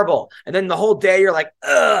 It's horrible. And then the whole day you're like,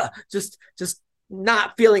 just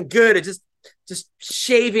not feeling good. It's just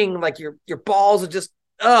shaving, like your balls are just,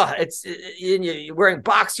 you're wearing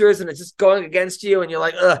boxers and it's just going against you. And you're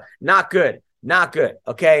like, not good.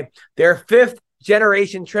 Okay. Their 5th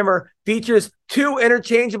generation trimmer features 2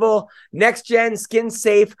 interchangeable next-gen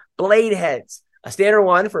skin-safe blade heads, a standard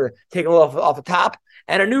one for taking a little off the top,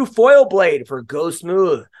 and a new foil blade for go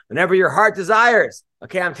smooth whenever your heart desires.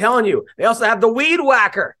 Okay, I'm telling you. They also have the Weed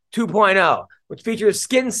Whacker 2.0, which features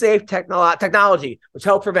skin-safe technology, which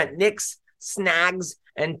helps prevent nicks, snags,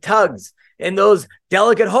 and tugs in those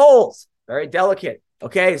delicate holes. Very delicate.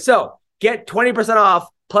 Okay, so get 20% off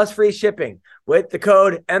plus free shipping with the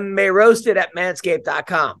code MMA Roasted at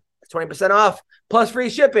manscaped.com. That's 20% off plus free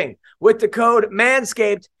shipping with the code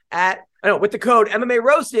with the code MMA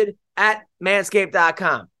Roasted at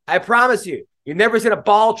manscaped.com. I promise you, you've never seen a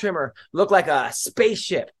ball trimmer look like a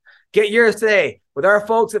spaceship. Get yours today with our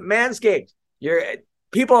folks at Manscaped. You're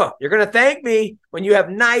going to thank me when you have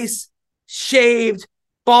nice, shaved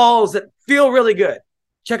balls that feel really good.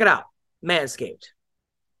 Check it out, Manscaped.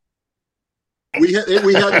 We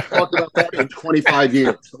hadn't talked about that in 25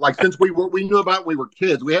 years. Like since we knew about it when we were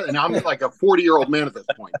kids. And I'm like a 40-year-old man at this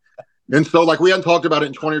point. And so like we hadn't talked about it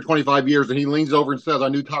in 20 or 25 years. And he leans over and says, I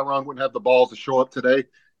knew Tyrone wouldn't have the balls to show up today.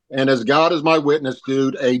 And as God is my witness,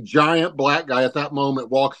 dude, a giant black guy at that moment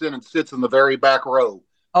walks in and sits in the very back row.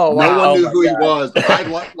 Oh, wow. No one knew who he was.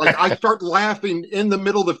 I start laughing in the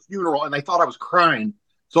middle of the funeral and they thought I was crying.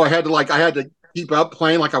 So I had to keep up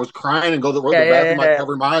playing like I was crying and go to the bathroom. I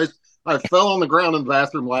cover my eyes. I fell on the ground in the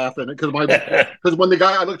bathroom laughing because when the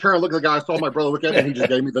guy, I looked at the guy, I saw my brother look at me and he just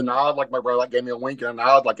gave me the nod. Like my brother like gave me a wink and a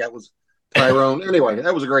nod. Like that was Tyrone. Anyway,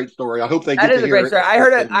 that was a great story. I hope they get to hear it. That is a great story. I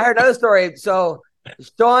heard another story. So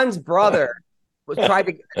Sean's brother was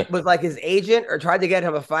like his agent or tried to get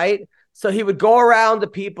him a fight. So he would go around to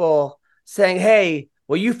people saying, hey,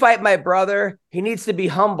 will you fight my brother? He needs to be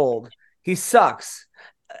humbled. He sucks.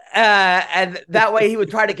 And that way he would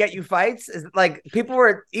try to get you fights. Like people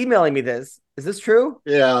were emailing me this. Is this true?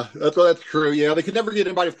 Yeah, that's true. Yeah, they could never get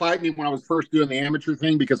anybody to fight me when I was first doing the amateur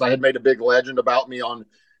thing because I had made a big legend about me on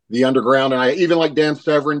the underground. And I even like Dan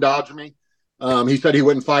Severin dodged me. He said he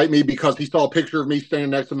wouldn't fight me because he saw a picture of me standing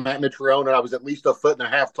next to Matt Mitrione, and I was at least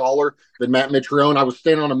 1.5 feet taller than Matt Mitrione. I was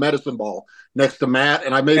standing on a medicine ball next to Matt,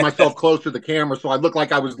 and I made myself close to the camera, so I looked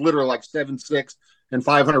like I was literally like 7'6" and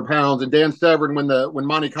 500 pounds. And Dan Severin, when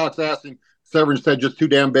Monty Cox asked him, Severin said, "Just too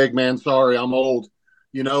damn big, man. Sorry, I'm old."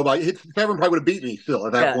 You know, like Severin probably would have beat me still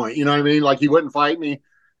at that point. You know what I mean? Like he wouldn't fight me.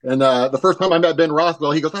 And the first time I met Ben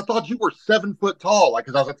Rothwell, he goes, "I thought you were 7 foot tall," like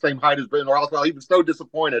because I was the same height as Ben Rothwell. He was so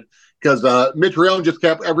disappointed because Mitrione just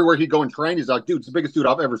kept everywhere he'd go and train. He's like, "Dude, it's the biggest dude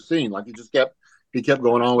I've ever seen." Like he kept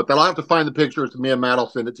going on with that. I'll have to find the pictures. Me and Matt will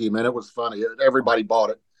send it to you, man. It was funny. Everybody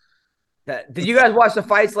bought it. Did you guys watch the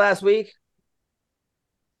fights last week?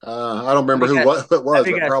 I don't remember who it was. But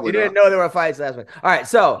probably you didn't know there were fights last week. All right,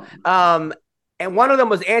 so And one of them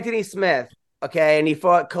was Anthony Smith, okay, and he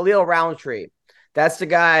fought Khalil Roundtree. That's the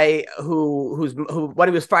guy who when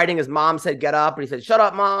he was fighting, his mom said, "Get up," and he said, "Shut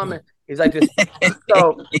up, mom." And he's like this.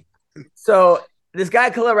 so this guy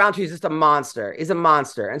Khalil Roundtree is just a monster. He's a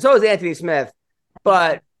monster, and so is Anthony Smith.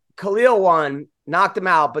 But Khalil won, knocked him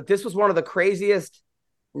out. But this was one of the craziest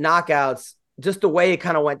knockouts, just the way it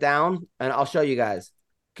kind of went down. And I'll show you guys.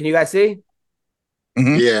 Can you guys see?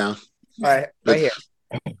 Mm-hmm. Yeah. All right here.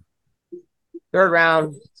 Third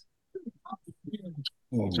round.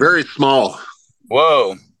 It's very small.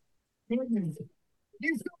 Whoa. Can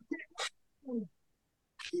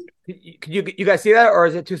you guys see that, or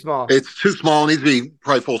is it too small? It's too small. It needs to be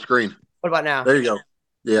probably full screen. What about now? There you go.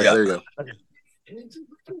 Yeah. There you go. Okay.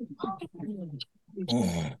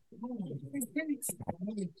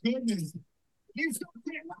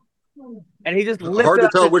 And he just lifted hard to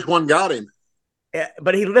tell his, which one got him. Yeah,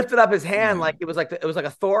 but he lifted up his hand like it was like a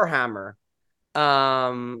Thor hammer.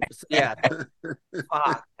 So yeah.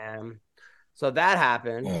 Fuck, man. So that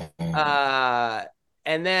happened.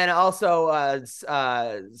 And then also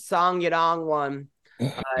Song Yadong won.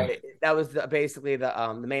 That was basically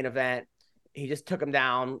the main event. He just took him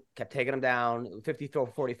down, kept taking him down,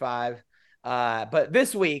 54-45. But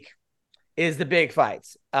this week is the big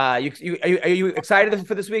fights. Are you excited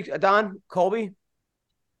for this week, Don? Colby?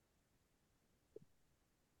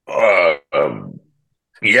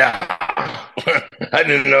 Yeah. I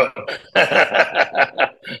didn't know.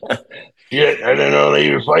 Shit, I didn't know that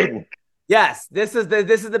you were fighting. Yes, this is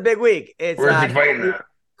the big week. It's Where's he fighting?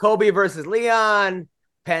 Colby versus Leon,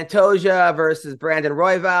 Pantoja versus Brandon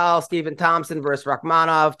Royval, Stephen Thompson versus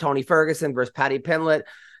Rachmanov, Tony Ferguson versus Paddy Pimblett,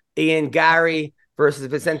 Ian Gary versus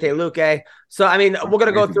Vicente Luque. So I mean, we're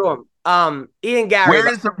gonna go through them. Ian Gary.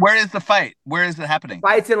 Where is the fight? Where is it happening?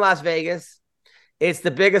 Fights in Las Vegas. It's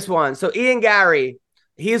the biggest one. So Ian Gary,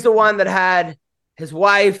 he's the one that had his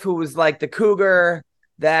wife, who was like the cougar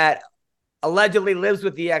that allegedly lives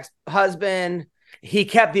with the ex-husband. He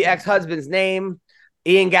kept the ex-husband's name,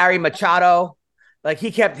 Ian Gary Machado. Like,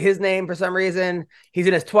 he kept his name for some reason. He's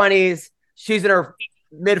in his 20s. She's in her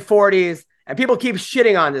mid-40s. And people keep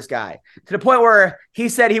shitting on this guy to the point where he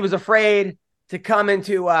said he was afraid to come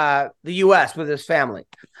into the U.S. with his family.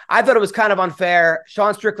 I thought it was kind of unfair.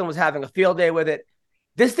 Sean Strickland was having a field day with it.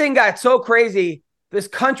 This thing got so crazy. This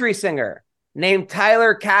country singer named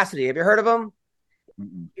Tyler Cassidy. Have you heard of him?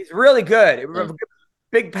 He's really good.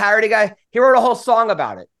 Big parody guy. He wrote a whole song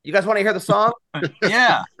about it. You guys want to hear the song?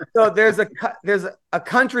 Yeah. So there's a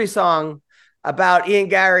country song about Ian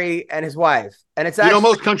Gary and his wife, and it's actually,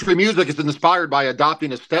 most country music is inspired by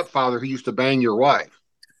adopting a stepfather who used to bang your wife.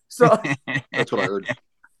 So that's what I heard.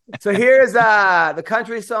 So here's the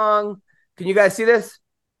country song. Can you guys see this?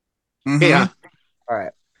 Mm-hmm. Yeah. All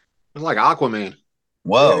right. It's like Aquaman.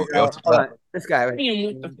 Whoa. Hold on. This guy. Hold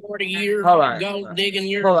on. Hold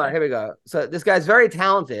on. Here we go. So this guy's very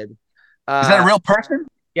talented. Is that a real person?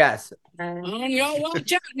 Yes. Y'all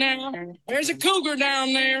watch out now. There's a cougar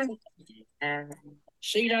down there.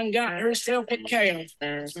 She done got herself a calf.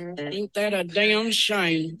 Ain't that a damn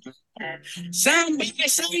shame? Somebody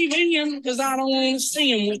save him, cause I don't want to see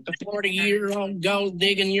him with the 40-year-old gold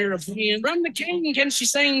digging European. From the king, can she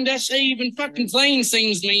sing? Does she even fucking clean?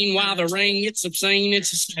 Sings mean while the ring, it's obscene,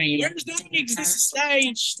 it's a stain. Where's the eggs? This is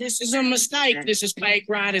stage. This is a mistake. This is fake,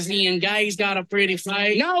 right as Ian Gay's got a pretty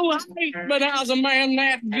face. No hate, but how's a man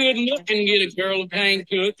that good looking get a girl who can't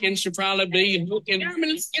cook and she'll probably be hooking? I'm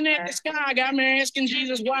looking at the sky, got me asking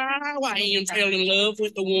Jesus why Ian fell in love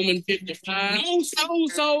with the woman 55.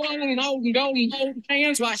 So holding golden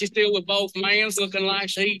hands while she's still with both mans, looking like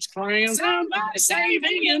she's crying. Somebody save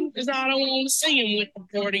Ian, cause I don't want to see him with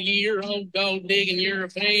the 40-year-old gold digging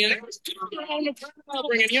European. On the prowl,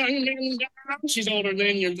 bringing young men down. She's older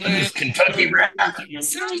than your dad. Kentucky rap.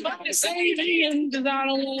 Somebody save Ian, cause I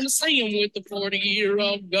don't want to see him with the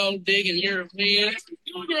 40-year-old gold digging European.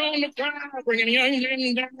 On the prowl, bringing young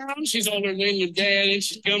men down. She's older than your dad, and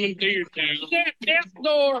she's coming to your town. That death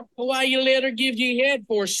door, why you let her give you head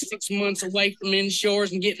for 6 months away from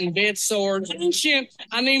inshores and getting bed sores. Shit,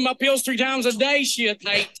 I need my pills 3 times a day. Shit,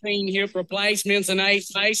 18 hip replacements and 8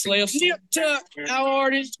 facelifts. Nip tuck, how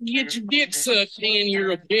hard is to get your dick sucked? And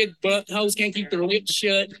you're a big butt. Hoes can't keep their lips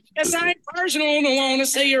shut. This ain't personal. Don't want to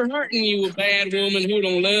see her hurting you. A bad woman who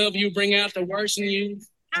don't love you, bring out the worst in you.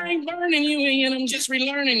 I ain't burning you, Ian. I'm just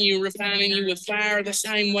relearning you, refining you with fire the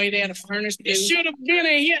same way that a furnace do. It should have been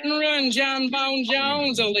a hit and run, John Bone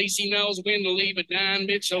Jones. At least he knows when to leave a dime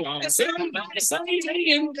bit so long. Somebody say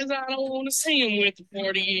Ian, because I don't want to see him with a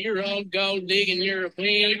 40-year-old gold digging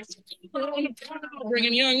European. On the prowl,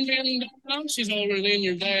 bringing young men down. She's older than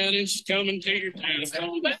your dad, and she's coming to your town.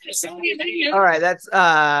 Somebody say Ian. All right,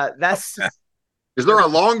 that's. Is there a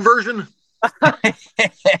long version? You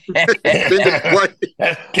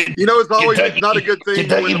know, it's always not a good thing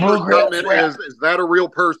when the first comment is that a real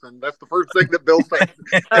person? That's the first thing that Bill says.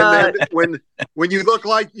 And then when you look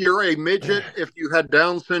like you're a midget, if you had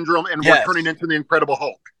Down syndrome and were turning into the Incredible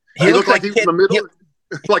Hulk, he looked like he was in the middle,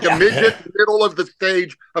 like a midget, middle of the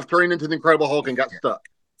stage of turning into the Incredible Hulk and got stuck.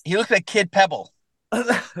 He looks like Kid Pebble.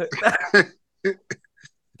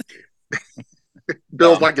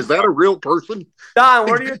 Bill's like, is that a real person? Don,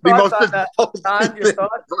 what are your thoughts on that? Don, your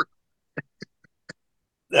thoughts?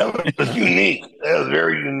 That was unique. That was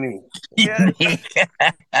very unique. Yeah.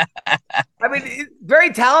 I mean,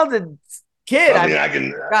 very talented kid. I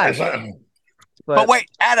can. But wait,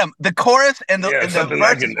 Adam, the chorus and the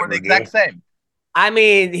verses were the exact same. I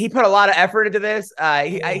mean, he put a lot of effort into this.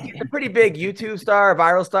 He's a pretty big YouTube star,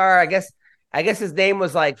 viral star. I guess his name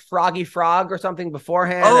was like Froggy Frog or something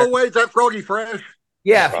beforehand. Oh, wait, is that Froggy Fresh?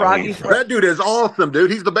 Yeah, Froggy Fresh. That dude is awesome, dude.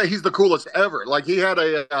 He's the coolest ever. Like he had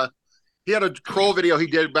a troll video he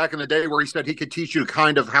did back in the day where he said he could teach you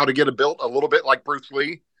kind of how to get a built a little bit like Bruce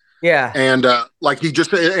Lee. Yeah. And like he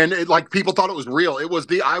just like people thought it was real. It was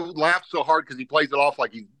I laughed so hard because he plays it off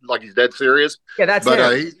like he's dead serious. Yeah, that's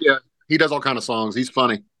him. He does all kind of songs. He's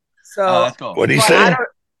funny. So that's cool. What did he say?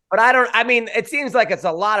 I mean, it seems like it's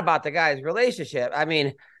a lot about the guy's relationship. I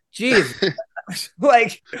mean, geez.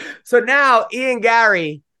 Like, so now Ian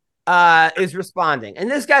Gary is responding,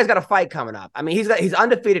 and this guy's got a fight coming up. I mean, he's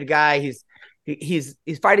undefeated guy. He's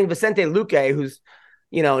fighting Vicente Luque, who's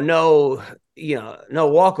no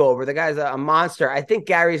walkover. The guy's a monster. I think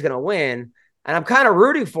Gary's gonna win, and I'm kind of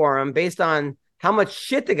rooting for him based on how much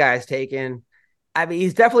shit the guy's taken. I mean,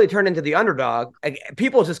 he's definitely turned into the underdog.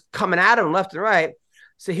 People just coming at him left and right.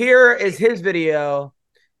 So here is his video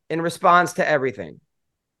in response to everything.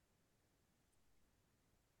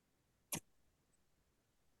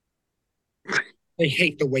 They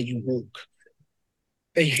hate the way you walk.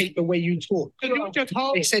 They hate the way you talk.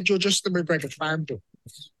 They said you're just the McGregor family.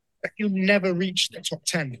 That you never reached the top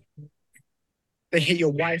 10. They hate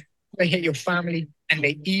your wife, they hate your family, and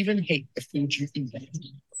they even hate the food you eat.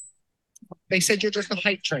 They said you're just a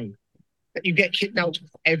hype train, that you get kicked out of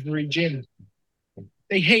every gym.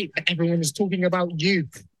 They hate that everyone is talking about you.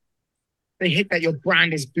 They hate that your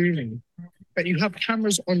brand is booming, that you have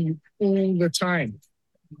cameras on you all the time.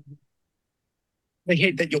 They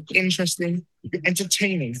hate that you're interesting, you're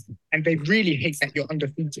entertaining, and they really hate that you're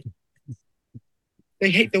undefeated.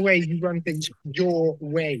 They hate the way you run things your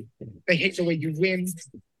way. They hate the way you win,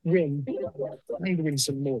 and win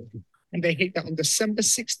some more. And they hate that on December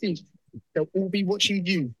 16th, they'll all be watching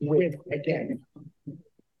you win again.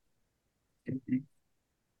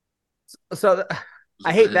 So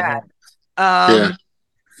I hate that.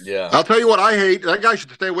 Yeah. I'll tell you what I hate. That guy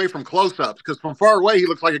should stay away from close-ups because from far away he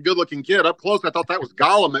looks like a good-looking kid. Up close, I thought that was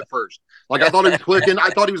Gollum at first. Like I thought he was clicking. I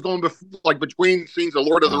thought he was going between scenes of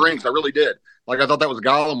Lord of the Rings. I really did. Like I thought that was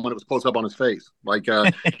Gollum when it was close up on his face. Like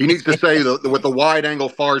he needs to say with the wide-angle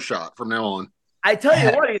far shot from now on. I tell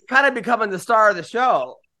you what, he's kind of becoming the star of the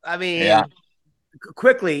show. I mean,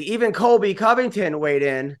 quickly, even Colby Covington weighed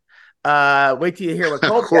in. Wait till you hear what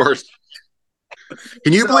Colby. Of course.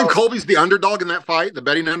 Can you believe Colby's the underdog in that fight, the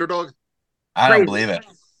betting underdog? I don't believe it.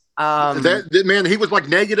 That man, he was like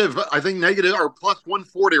negative or plus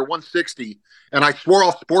 140 or 160, and I swore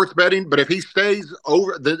off sports betting. But if he stays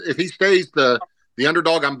the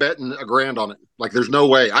underdog, I'm betting $1,000 on it. Like, there's no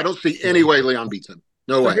way. I don't see any way Leon beats him.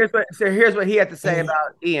 No way. Here's what he had to say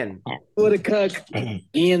about Ian. What a cuck,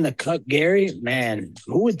 Ian the cuck Gary. Man,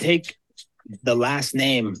 who would take the last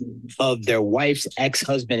name of their wife's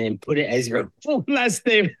ex-husband and put it as your last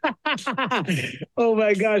name? Oh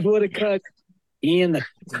my gosh, what a cuck. Ian the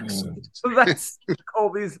That's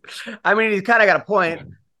Colby's. I mean, he's kind of got a point.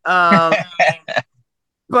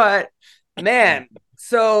 But man,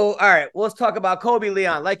 so all right, let's talk about Colby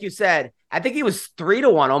Leon. Like you said, I think he was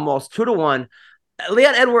 3-1, almost 2-1.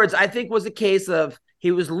 Leon Edwards, I think, was a case of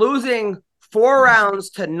he was losing 4 rounds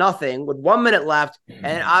to nothing with 1 minute left,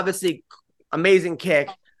 and obviously amazing kick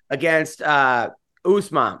against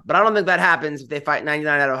Usman. But I don't think that happens if they fight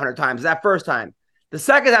 99 out of 100 times. That first time. The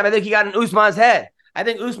second time, I think he got in Usman's head. I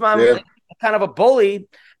think Usman was kind of a bully.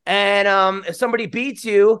 And if somebody beats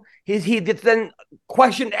you, he then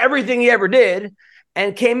questioned everything he ever did.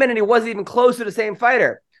 and came in and he wasn't even close to the same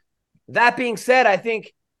fighter. That being said, I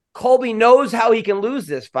think Colby knows how he can lose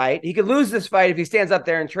this fight. He could lose this fight if he stands up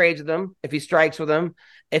there and trades with him, if he strikes with him,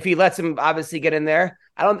 if he lets him obviously get in there.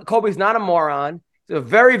 Colby's not a moron. He's a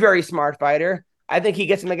very, very smart fighter. I think he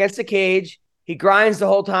gets him against the cage. He grinds the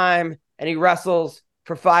whole time and he wrestles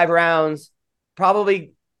for 5 rounds.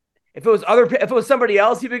 Probably if it was somebody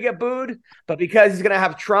else, he would get booed. But because he's going to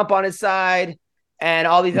have Trump on his side and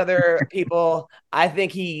all these other people, I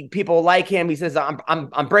think people like him. He says,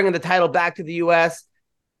 I'm bringing the title back to the U.S.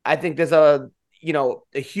 I think there's a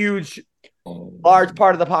huge, large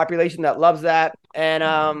part of the population that loves that. And,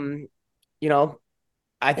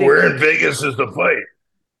 I think where in Vegas is the fight?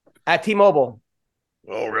 At T-Mobile.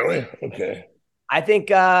 Oh, really? Okay. I think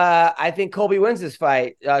Colby wins this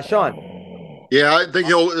fight. Sean. Yeah, I think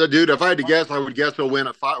dude, if I had to guess, I would guess he'll win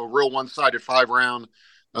a real one-sided 5-round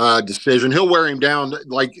decision. He'll wear him down.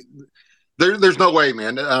 Like there's no way,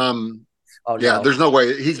 man. There's no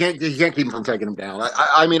way he can't keep him from taking him down.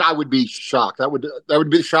 I mean, I would be shocked. That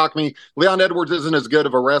would shock me. Leon Edwards isn't as good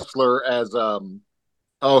of a wrestler as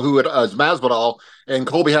Masvidal, and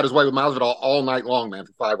Colby had his way with Masvidal all night long, man,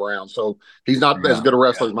 for 5 rounds. So he's not as good a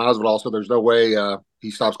wrestler as Masvidal. So there's no way he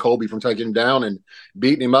stops Colby from taking him down and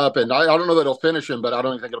beating him up. And I don't know that he'll finish him, but I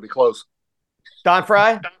don't even think it'll be close. Don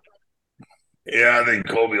Fry? Yeah, I think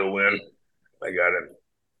Colby will win. I got it.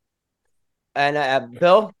 And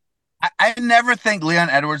Bill? I never think Leon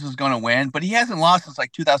Edwards is going to win, but he hasn't lost since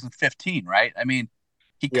like 2015, right? I mean,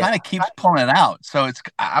 he kind of keeps pulling it out. So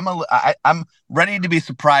I'm ready to be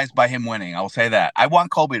surprised by him winning. I will say that. I want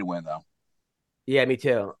Colby to win, though. Yeah, me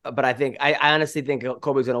too. But I honestly think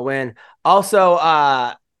Colby's going to win. Also,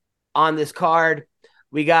 on this card,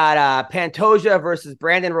 we got Pantoja versus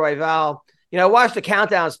Brandon Royval. I watched the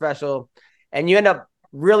Countdown special, and you end up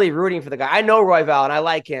really rooting for the guy. I know Royval, and I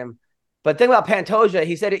like him. But the thing about Pantoja,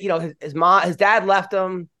 he said, his dad left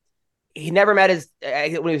him. He never met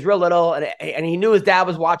when he was real little, and he knew his dad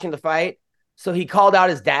was watching the fight. So he called out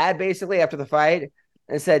his dad basically after the fight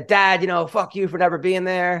and said, "Dad, fuck you for never being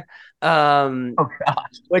there."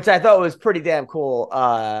 Which I thought was pretty damn cool.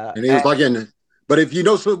 And he was like, but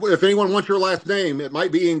if anyone wants your last name, it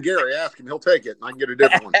might be Ian Gary. Ask him; he'll take it, and I can get a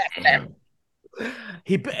different one.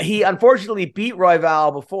 He unfortunately beat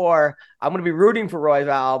Royval before. I'm going to be rooting for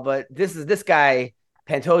Royval, but this guy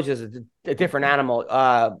Pantoja is a different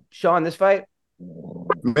animal. Sean, this fight?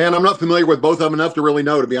 Man, I'm not familiar with both of them enough to really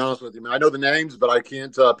know, to be honest with you. I know the names, but I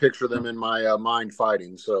can't picture them in my mind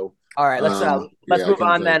fighting. So, all right, let's move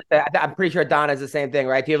on then. I'm pretty sure Don has the same thing,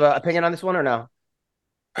 right? Do you have an opinion on this one or no?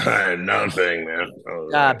 Nothing,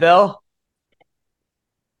 man. Bill?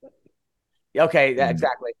 Okay,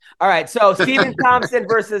 exactly. All right, so Stephen Thompson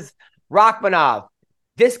versus Rachmanov.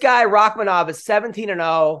 This guy, Rachmanov, is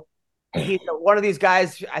 17-0. He's one of these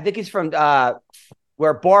guys. I think he's from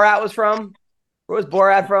where Borat was from. Where was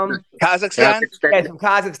Borat from? Kazakhstan? Yeah, he's from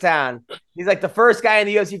Kazakhstan. He's like the first guy in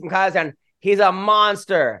the UFC from Kazakhstan. He's a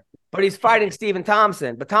monster, but he's fighting Stephen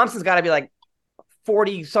Thompson. But Thompson's got to be like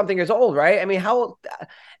 40-something years old, right? I mean, how old?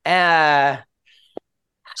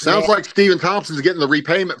 Sounds like Stephen Thompson's getting the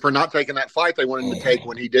repayment for not taking that fight they wanted him to take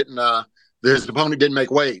when he didn't. His opponent didn't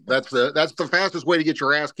make weight. That's the fastest way to get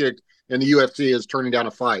your ass kicked in the UFC is turning down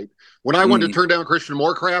a fight. When I wanted to turn down Christian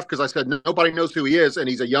Moorcraft because I said nobody knows who he is and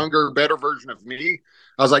he's a younger, better version of me,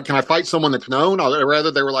 I was like, can I fight someone that's known?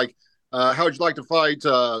 Rather, they were like, how would you like to fight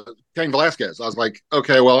Cain Velasquez? I was like,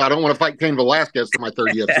 okay, well, I don't want to fight Cain Velasquez for my third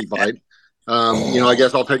UFC fight. I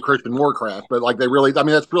guess I'll take Christian Moorcraft. But like that's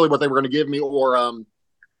really what they were going to give me. Or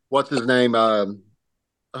what's his name? Oh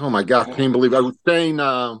my God, I can't believe I was saying.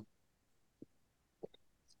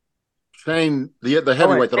 Shane, the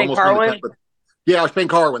heavyweight that almost won the yeah, Shane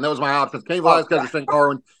Carwin. That was my option. Cain Velasquez or Shane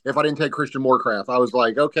Carwin. If I didn't take Christian Moorcraft, I was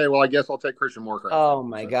like, okay, well, I guess I'll take Christian Moorcraft. Oh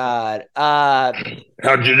my God! How'd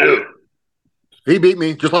you do? He beat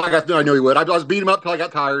me just like I knew he would. I just beat him up till I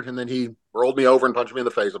got tired, and then he rolled me over and punched me in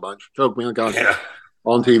the face a bunch, choked me unconscious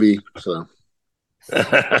on TV. So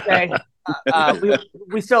okay,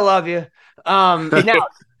 we still love you. Now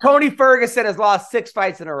Tony Ferguson has lost 6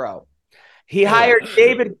 fights in a row. He hired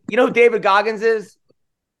David. You know who David Goggins is?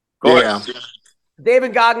 Yeah.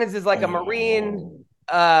 David Goggins is like a Marine,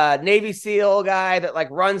 Navy SEAL guy that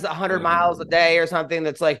like runs 100 miles a day or something.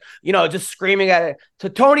 That's like, just screaming at it. So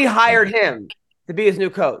Tony hired him to be his new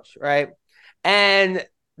coach, right? And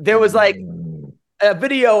there was like a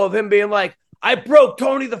video of him being like, I broke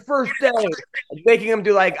Tony the first day, making him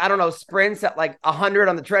do like, I don't know, sprints at like 100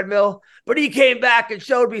 on the treadmill. But he came back and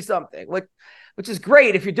showed me something, which is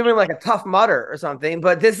great if you're doing like a Tough Mudder or something,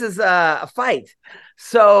 but this is a fight.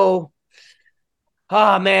 So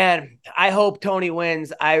Oh man, I hope Tony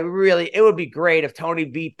wins. It would be great if Tony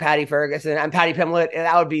beat Patty Ferguson and Patty Pimblett, and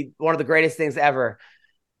that would be one of the greatest things ever.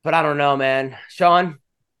 But I don't know, man. Sean?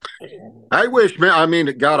 I wish, man. I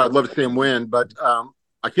mean, God, I'd love to see him win, but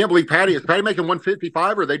I can't believe Patty. Is Patty making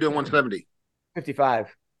 155 or are they doing 170?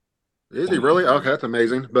 55. Is he really? Okay, that's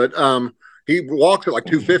amazing. But he walks at like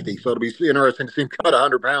 250, so it'll be interesting to see him cut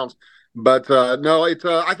 100 pounds. But no, it's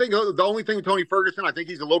I think the only thing with Tony Ferguson, I think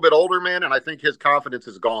he's a little bit older, man, and I think his confidence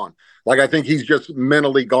is gone. Like I think he's just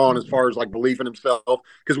mentally gone as far as like belief in himself.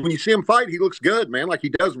 Because when you see him fight, he looks good, man. Like he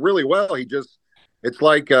does really well. It's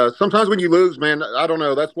like sometimes when you lose, man, I don't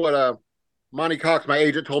know. That's what Monty Cox, my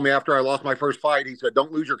agent, told me after I lost my first fight. He said,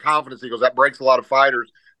 "Don't lose your confidence." He goes, "That breaks a lot of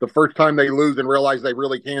fighters. The first time they lose and realize they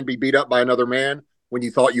really can be beat up by another man when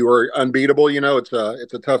you thought you were unbeatable, it's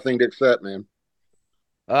a tough thing to accept, man."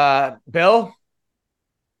 Bill?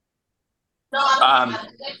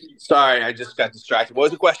 Sorry, I just got distracted. What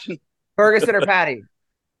was the question? Ferguson or Patty?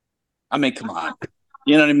 I mean, come on.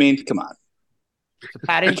 You know what I mean? Come on.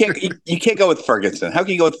 Patty? You can't go with Ferguson. How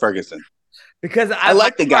can you go with Ferguson? Because I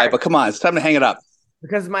like the guy, but come on, it's time to hang it up.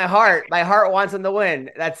 Because my heart wants him to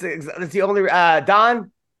win. That's the only Don?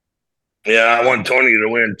 Yeah, I want Tony to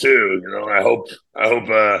win too. I hope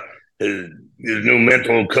his new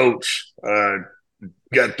mental coach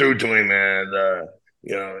got through to him, and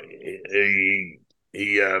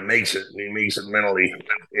he makes it. He makes it mentally,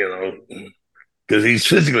 because he's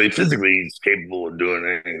physically he's capable of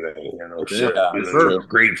doing anything. He's a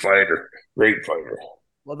great fighter.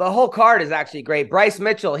 Well, the whole card is actually great. Bryce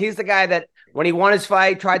Mitchell, he's the guy that when he won his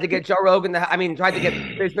fight, tried to get Joe Rogan tried to get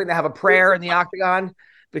Bisping to have a prayer in the octagon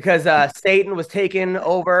because Satan was taking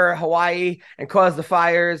over Hawaii and caused the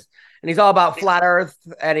fires. And he's all about flat earth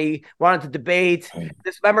and he wanted to debate.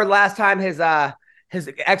 Remember last time his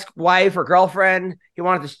ex-wife or girlfriend, he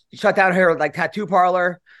wanted to shut down her like tattoo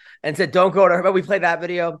parlor and said, "Don't go to her." But we played that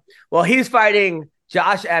video. Well, he's fighting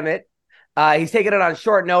Josh Emmett. He's taking it on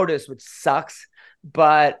short notice, which sucks.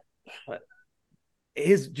 But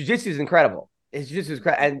his jiu-jitsu is incredible.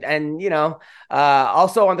 And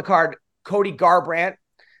also on the card, Cody Garbrandt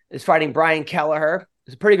is fighting Brian Kelleher.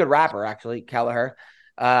 He's a pretty good rapper, actually, Kelleher.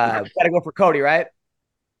 Got to go for Cody, right?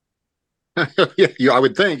 Yeah, I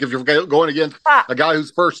would think if you're going against a guy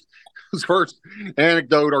whose first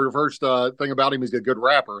anecdote or first thing about him is a good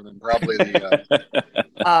rapper, and then probably this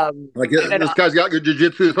guy's got good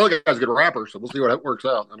jiu-jitsu. This other guy's a good rapper, so we'll see what works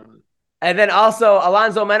out. I don't know. And then also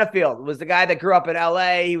Alonzo Menafield was the guy that grew up in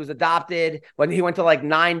LA. He was adopted when he went to like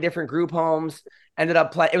 9 different group homes, ended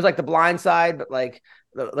up playing. It was like The Blind Side, but like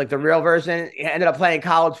the real version. He ended up playing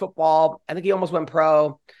college football. I think he almost went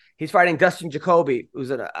pro. He's fighting Dustin Jacoby,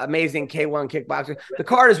 who's an amazing K1 kickboxer. The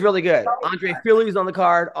card is really good. Andre Fili's on the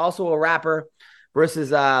card, also a rapper,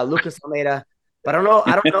 versus Lucas Almeida. But I don't know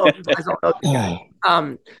if you guys don't know this guy.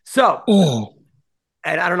 And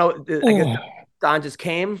I don't know, I guess Don just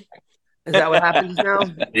came. Is that what happens now?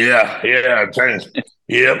 Yeah. Trying to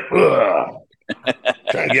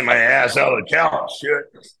get my ass out of the couch. Shit.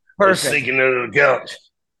 Perfect. Sinking into the couch.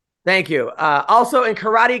 Thank you. Also in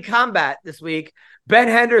Karate Combat this week, Ben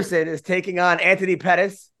Henderson is taking on Anthony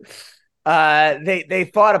Pettis.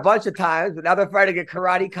 They fought a bunch of times, but now they're fighting at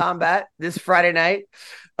Karate Combat this Friday night.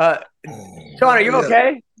 Sean, are you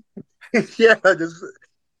okay? Yeah.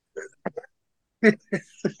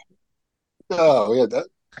 Oh, yeah.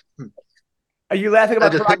 Are you laughing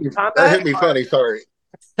about Karate Combat? That hit me funny. Sorry.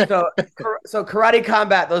 So Karate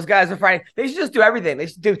Combat, those guys are fighting. They should just do everything. They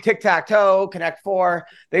should do tic-tac-toe, Connect Four.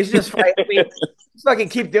 They should just fight. Just fucking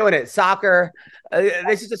keep doing it. Soccer.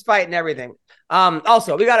 They should just fight and everything.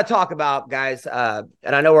 Also, we got to talk about, guys,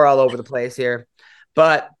 and I know we're all over the place here,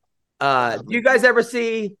 but do you guys ever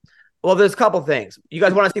see, well, there's a couple things. You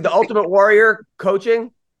guys want to see the Ultimate Warrior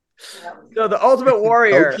coaching? So the Ultimate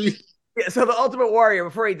Warrior,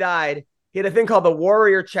 before he died, he had a thing called the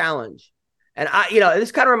Warrior Challenge. And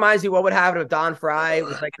this kind of reminds me what would happen if Don Fry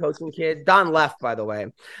was like coaching kids. Don left, by the way.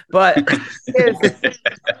 But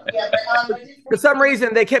for some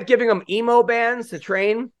reason, they kept giving him emo bands to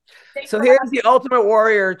train. So here's the Ultimate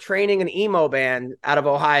Warrior training an emo band out of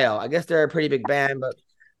Ohio. I guess they're a pretty big band, but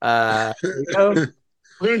We're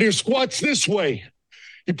going to do squats this way.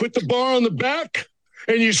 You put the bar on the back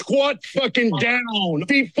and you squat fucking down,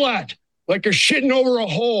 feet flat, like you're shitting over a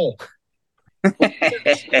hole.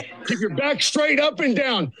 Keep your back straight up and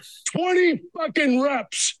down. 20 fucking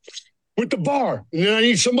reps with the bar. And then I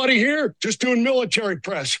need somebody here just doing military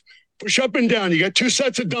press. Push up and down. You got 2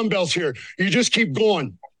 sets of dumbbells here. You just keep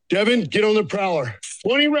going. Devin, get on the prowler.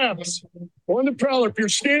 20 reps on the prowler. If you're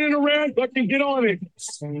standing around, fucking get on it.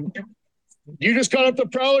 You just got up the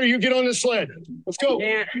prowler, you get on the sled. Let's go.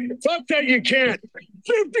 Fuck that, you can't.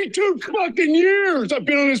 52 fucking years I've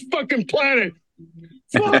been on this fucking planet.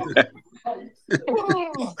 Fuck. Fuck.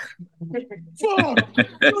 Fuck.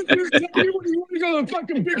 You want to go to the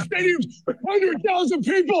fucking big stadiums, 100,000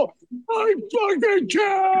 people. I fucking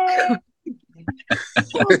can't.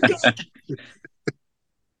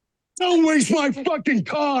 Don't waste my fucking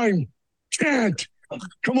time. Can't.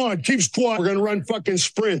 Come on, keep squat. We're gonna run fucking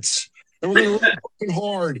sprints. And we're gonna run fucking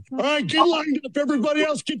hard. All right, get lined up. Everybody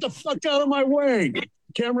else, get the fuck out of my way.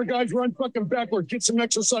 Camera guys, run fucking backward. Get some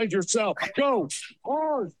exercise yourself. Go.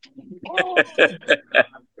 Hard.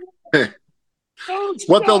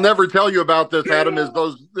 What they'll never tell you about this, Adam, is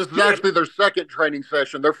this is actually their second training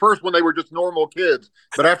session. Their first one, they were just normal kids.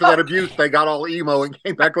 But after that abuse, they got all emo and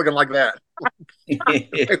came back looking like that. So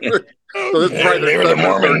this is probably they were the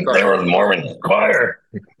Mormon choir. The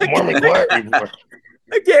Mormon choir before.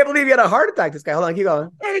 I can't believe you had a heart attack. This guy. Hold on, keep going.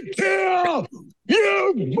 Until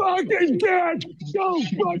you fucking can't. Don't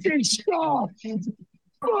fucking stop.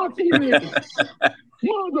 Fuck you.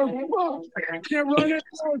 Motherfucker. Can't run it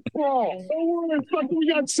or crawl. Don't worry, fucking,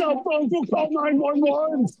 we got cell phones. We'll call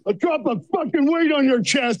 911. I'll drop a fucking weight on your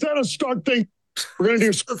chest. That'll start things. We're going to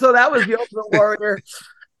do. So that was the Ultimate Warrior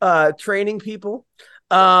training people.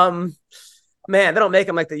 Man, they don't make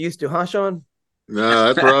them like they used to, huh, Sean?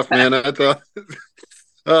 No, that's rough, man. I'll tell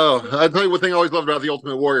you one thing I always loved about the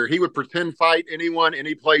Ultimate Warrior. He would pretend fight anyone,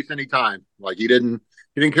 any place, anytime. Like he didn't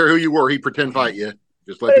care who you were. He'd pretend fight you.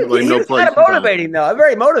 Just let him know place. Kind of motivating, though.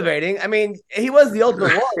 Very motivating. I mean, he was the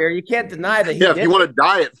Ultimate Warrior. You can't deny that. If you want to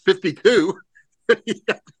die at 52,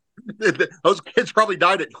 those kids probably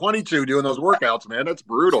died at 22 doing those workouts, man. That's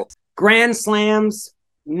brutal. Grand slams,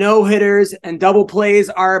 no hitters, and double plays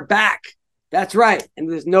are back. That's right.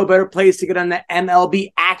 And there's no better place to get on the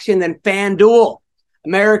MLB action than FanDuel,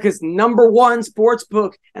 America's #1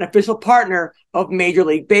 sportsbook and official partner of Major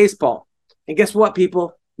League Baseball. And guess what,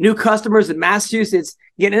 people? New customers in Massachusetts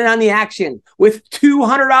getting in on the action with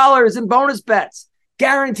 $200 in bonus bets,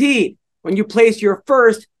 guaranteed when you place your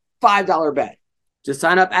first $5 bet. Just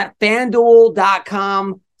sign up at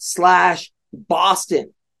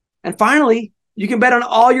FanDuel.com/Boston. And finally, you can bet on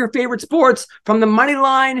all your favorite sports, from the money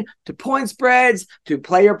line to point spreads to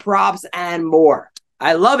player props and more.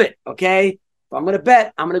 I love it, okay? If I'm going to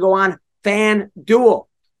bet, I'm going to go on FanDuel.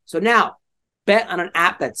 So now, bet on an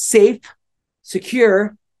app that's safe,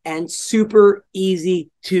 secure, and super easy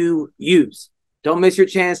to use. Don't miss your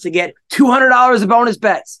chance to get $200 of bonus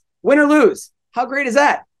bets. Win or lose. How great is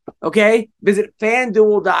that? Okay? Visit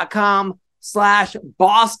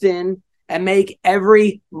FanDuel.com/Boston and make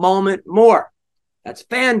every moment more. That's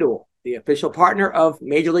FanDuel, the official partner of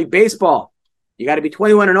Major League Baseball. You got to be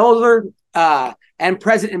 21 and older and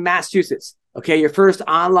present in Massachusetts. Okay, your first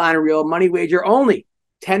online real money wager only.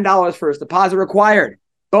 $10 first deposit required.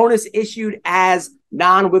 Bonus issued as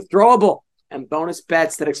non-withdrawable. And bonus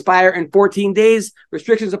bets that expire in 14 days.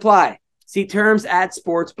 Restrictions apply. See terms at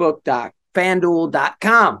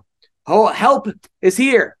sportsbook.fanduel.com. Help is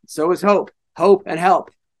here. So is hope. Hope and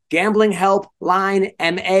help.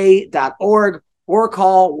 GamblingHelpLineMA.org or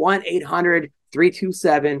call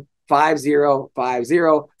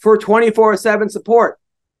 1-800-327-5050 for 24/7 support.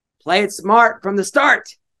 Play it smart from the start.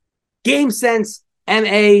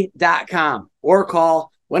 GameSenseMA.com or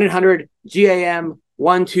call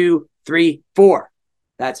 1-800-GAM-1234.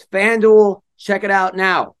 That's FanDuel. Check it out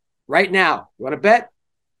now. Right now. You want to bet?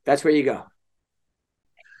 That's where you go.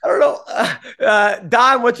 I don't know.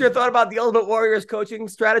 Don, what's your thought about the Ultimate Warriors coaching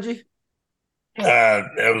strategy?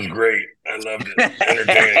 That was great. I loved it.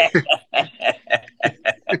 Entertaining.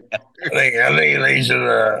 I think they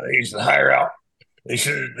should hire out. They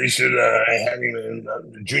should have him in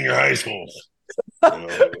junior high schools.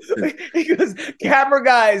 Because camera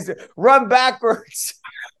guys run backwards.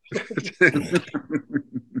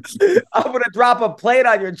 I'm gonna drop a plate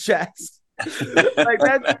on your chest. Like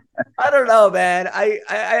that, I don't know, man.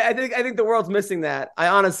 I think the world's missing that. I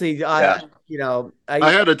honestly, I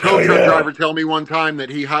had a tow truck driver tell me one time that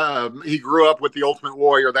he grew up with the Ultimate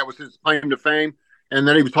Warrior. That was his claim to fame. And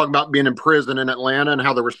then he was talking about being in prison in Atlanta and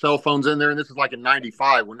how there were cell phones in there. And this is like in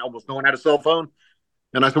 '95 when almost no one had a cell phone.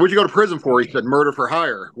 And I said, "What'd you go to prison for?" He said, "Murder for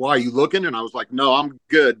hire." "Why, you looking?" And I was like, "No, I'm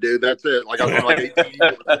good, dude. That's it." Like I was like 18.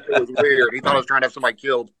 It was weird. He thought I was trying to have somebody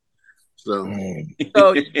killed. So you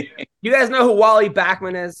guys know who Wally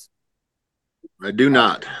Backman is? I do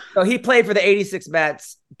not. So he played for the '86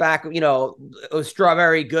 Mets back, it was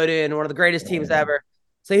Strawberry Gooden, one of the greatest teams ever.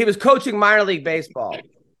 So he was coaching minor league baseball.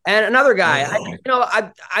 And another guy,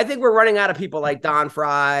 I think we're running out of people like Don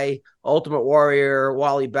Fry, Ultimate Warrior,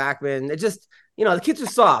 Wally Backman. the kids are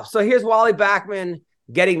soft. So here's Wally Backman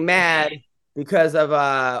getting mad because of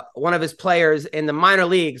one of his players in the minor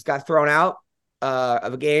leagues got thrown out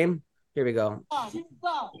of a game. Here we go.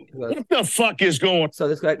 What the fuck is going on? So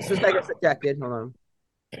this guy gets ejected. Hold on.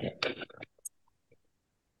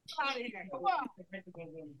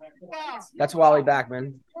 That's Wally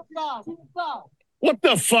Backman. What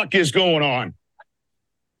the fuck is going on?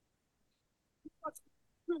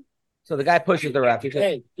 So the guy pushes the ref. He says,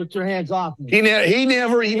 Hey, put your hands off me. He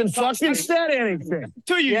never even fucking said anything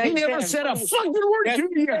to you. Yeah, he never said a fucking word to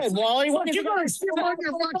you. Wally, You gonna steal on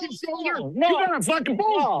your fucking shoulder? No. You gotta fucking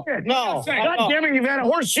bullshit. No. God damn it, you've had a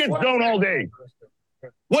horse shit zone all day.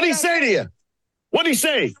 What'd he say to you? What'd he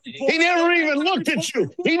say? He never even looked at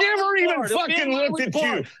you. He never even fucking looked at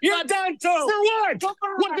you. You're done too. For what?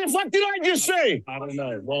 What the fuck did I just say? I don't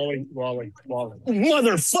know. Wally.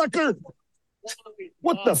 Motherfucker.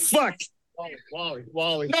 What the fuck?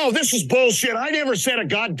 Wally. No, this is bullshit. I never said a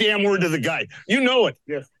goddamn word to the guy. You know it.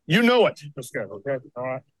 Yes. You know it. Let's go. Okay. All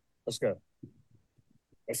right. Let's go.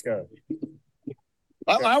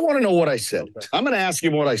 I want to know what I said. I'm going to ask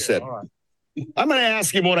him what I said. All right. I'm going to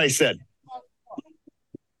ask him what I said.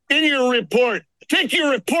 In your report. Take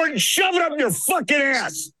your report and shove it up your fucking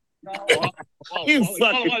ass. You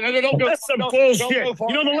fucking. That's some bullshit.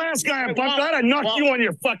 You know, the last guy I bumped, I'd have knocked you on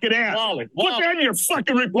your fucking ass. Put that in your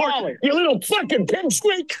fucking report. You little fucking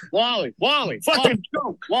pipsqueak. Wally. Fucking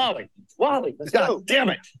joke. Wally. Let's God go. damn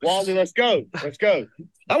it. Wally, let's go.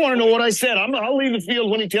 I want to know what I said. I'll leave the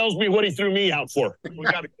field when he tells me what he threw me out for. We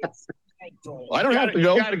gotta go. I don't have to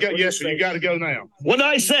go. You gotta go. Yes, sir. You gotta go now. What did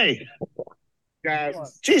I say?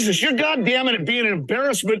 Guys. Jesus, you're goddamn it at being an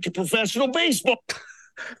embarrassment to professional baseball.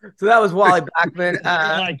 So that was Wally Backman.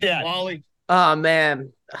 Like that. Wally. Oh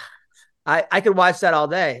man, I could watch that all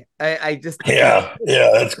day. I just Yeah,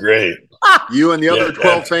 that's great. You and the other Yeah,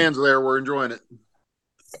 12 fans there were enjoying it.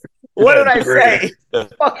 What did I That's great. say?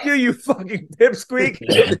 Fuck you fucking pipsqueak.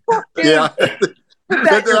 Fuck you. Yeah.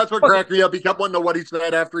 That's what cracked me up. He kept wanting to know what he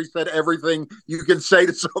said after he said everything you can say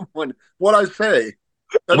to someone. What'd I say?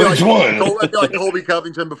 Which one? I'd be like Colby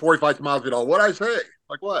Covington before he fights Masvidal. What'd I say?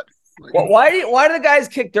 Like what? Well, why do the guys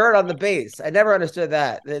kick dirt on the base? I never understood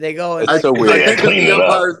that. They go. And It's so weird. I think Clean it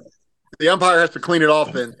up. the umpire has to clean it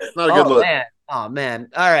off. Then it's not a good look. Man. Oh man.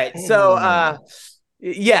 All right. So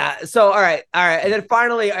yeah. So all right. And then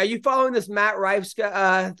finally, are you following this Matt Rife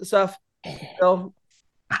stuff? So,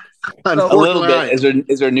 a little bit.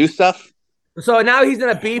 Is there new stuff? So now he's in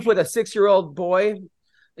a beef with a 6-year-old boy.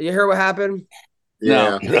 You hear what happened?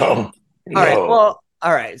 Yeah. No. All right. Well,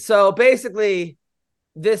 all right. So basically,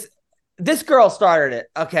 this girl started it.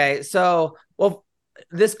 Okay. So,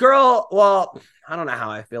 this girl. Well, I don't know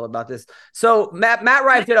how I feel about this. So Matt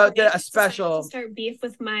Rife did a special. Start beef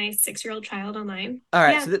with my 6-year-old child online. All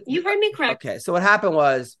right. Yeah, So you heard me correct. Okay. So what happened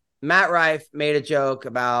was Matt Rife made a joke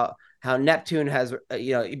about how Neptune has,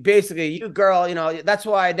 basically, you girl, that's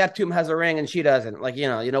why Neptune has a ring and she doesn't, like,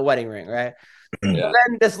 wedding ring, right? Yeah. So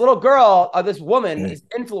then this little girl, this woman, this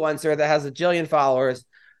influencer that has a jillion followers,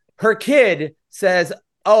 her kid says,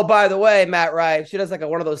 oh, by the way, Matt Rife, she does like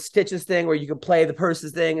one of those stitches thing where you can play the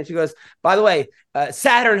purses thing. And she goes, by the way,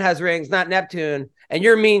 Saturn has rings, not Neptune, and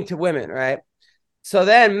you're mean to women, right? So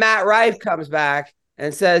then Matt Rife comes back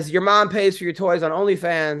and says, your mom pays for your toys on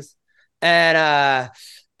OnlyFans. And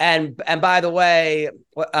by the way,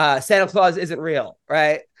 Santa Claus isn't real,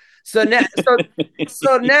 right? So now,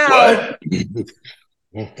 so now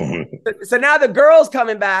the girl's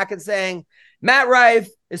coming back and saying Matt Rife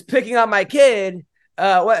is picking on my kid.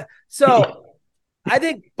 What? So I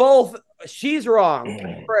think she's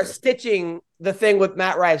wrong for stitching the thing with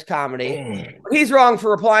Matt Rife's comedy. He's wrong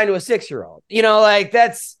for replying to a 6-year-old. Like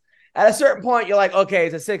that's at a certain point you're like, okay,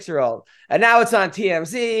 it's a 6-year-old, and now it's on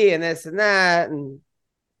TMZ and this and that, and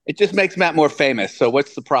it just makes Matt more famous. So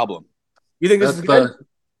what's the problem? You think this is good?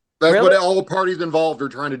 That's Really? what all the parties involved are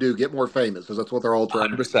trying to do, get more famous, because that's what they're all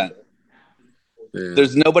trying 100%. to do. Yeah.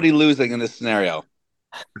 There's nobody losing in this scenario.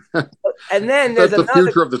 And then that's the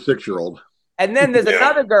future of the 6-year-old. And then there's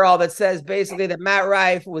another girl that says basically that Matt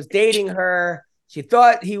Rife was dating her. She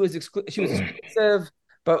thought she was exclusive,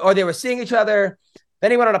 or they were seeing each other.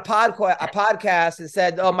 Then he went on a podcast and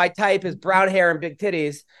said, oh, my type is brown hair and big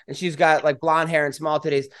titties. And she's got like blonde hair and small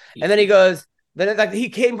titties. And then he goes, he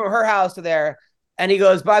came from her house to there. And he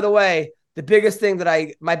goes, by the way, the biggest thing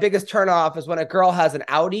my biggest turnoff is when a girl has an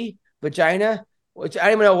outie vagina, which I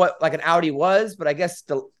don't even know what like an outie was, but I guess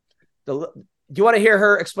do you want to hear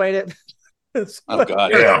her explain it? Oh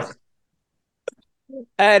God. Yeah.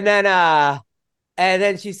 And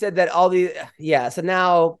then she said that so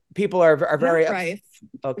now people are very Rife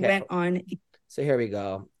okay. went on. So here we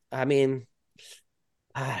go. I mean,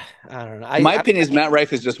 I don't know. My opinion is Matt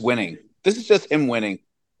Rife is just winning. This is just him winning.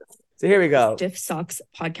 So here we go. Stiff Socks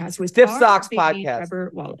podcast with Stiff Socks podcast.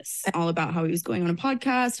 Trevor Wallace, all about how he was going on a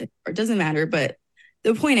podcast. Or it doesn't matter, but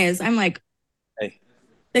the point is, I'm like, hey,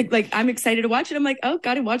 like I'm excited to watch it. I'm like, oh,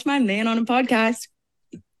 gotta watch my man on a podcast.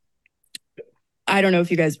 I don't know if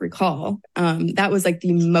you guys recall. That was like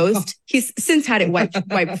the most. He's since had it wiped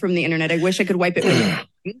from the internet. I wish I could wipe it with.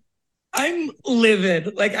 I'm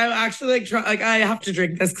livid. Like I'm actually like I have to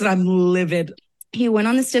drink this because I'm livid. He went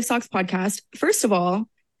on the Stiff Socks podcast. First of all,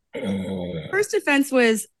 first offense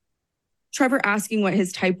was Trevor asking what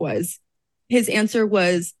his type was. His answer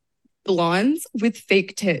was blondes with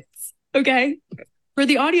fake tits. Okay. For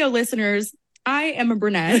the audio listeners, I am a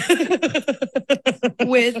brunette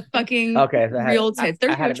with fucking real tits.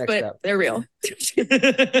 They're huge, but they're real.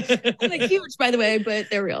 Like huge, by the way, but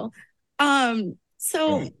they're real.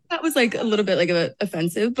 So that was like a little bit like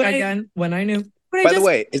offensive. But again, when I knew. By the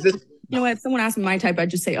way, is this? You know what? If someone asked me my type, I'd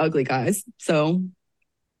just say ugly guys. So,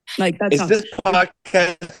 like that's. Is this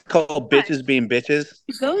podcast called "Bitches Being Bitches"?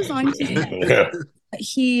 He goes on to say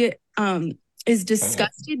he is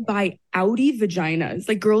disgusted by outie vaginas,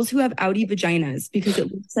 like girls who have outie vaginas, because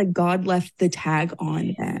it looks like God left the tag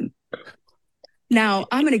on them. Now,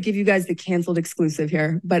 I'm going to give you guys the canceled exclusive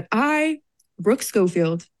here, but I, Brooke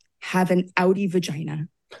Schofield, have an outie vagina.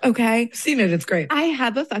 Okay. Seen it. It's great. I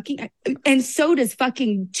have a fucking, and so does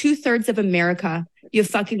fucking 2/3 of America, you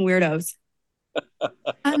fucking weirdos.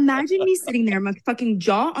 Imagine me sitting there, my fucking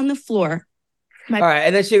jaw on the floor. All right.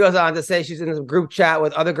 And then she goes on to say she's in a group chat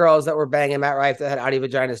with other girls that were banging Matt Rife that had outie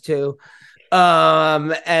vaginas too.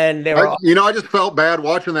 And they were I just felt bad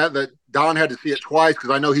watching that Don had to see it twice because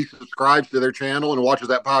I know he subscribes to their channel and watches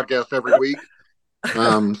that podcast every week.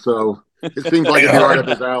 So it seems like it's right up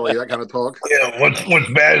his alley, that kind of talk. Yeah,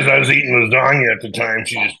 what's bad is I was eating lasagna at the time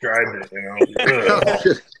she described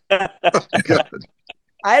it,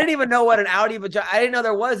 I didn't even know what an outie vagina. I didn't know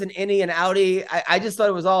there was an innie and outie. I just thought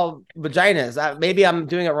it was all vaginas. Maybe I'm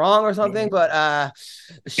doing it wrong or something. But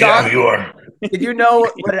Sean, yeah, you are. Did you know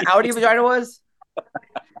what an outie vagina was?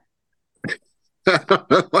 I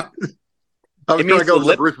was trying to go with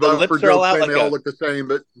the Bruce Buffer joke saying they all look the same,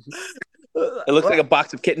 but it looks like a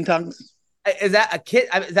box of kitten tongues. Is that a kit?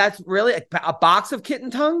 That's really a box of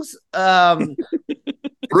kitten tongues. Bruce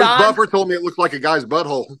Buffer told me it looks like a guy's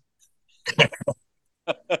butthole.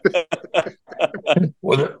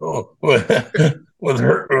 What is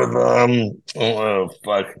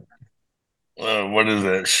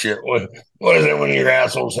that shit? What is it when your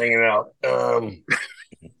asshole's hanging out? I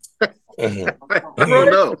don't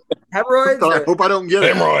know. Hemorrhoids? I hope I don't get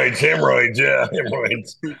it. Hemorrhoids, yeah,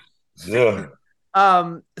 hemorrhoids. Yeah.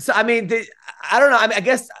 So I mean, I don't know. I mean, I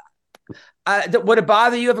guess would it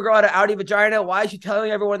bother you if a girl had an outie vagina? Why is she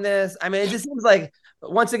telling everyone this? I mean, it just seems like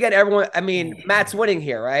once again, everyone. I mean, Matt's winning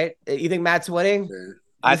here, right? You think Matt's winning?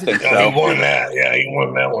 I think so. He won that. Yeah, he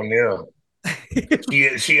won that one. Yeah.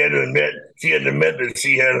 she had to admit that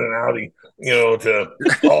she had an outie. You know, to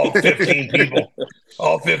all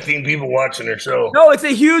 15 people watching her show. No, it's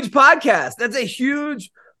a huge podcast. That's a huge.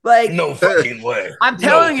 Like no fucking way. I'm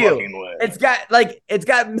telling you, it's got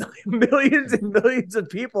millions and millions of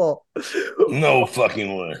people. No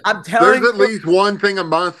fucking way. I'm telling There's at least one thing a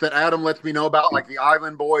month that Adam lets me know about, like the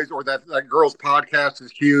Island Boys, or that girl's podcast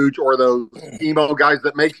is huge, or those emo guys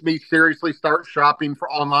that makes me seriously start shopping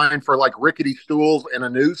online for like rickety stools and a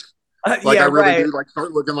noose. Like I really do, like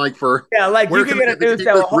start looking like for like you can get a noose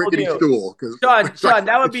that will hold you. Stool, Sean,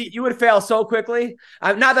 that would be you would fail so quickly.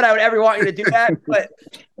 Not that I would ever want you to do that, but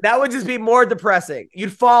that would just be more depressing.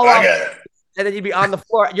 You'd fall off, and then you'd be on the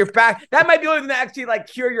floor. Your back. That might be the only thing that actually like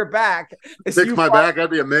cure your back. Fix my back. That'd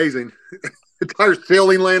be amazing. Entire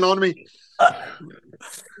ceiling laying on me.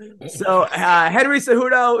 So Henry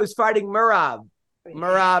Cejudo is fighting Merab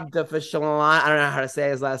de Fichelon. I don't know how to say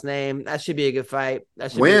his last name. That should be a good fight.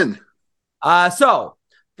 That should win. So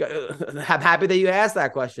I'm happy that you asked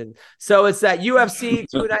that question. So it's that UFC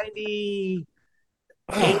 290,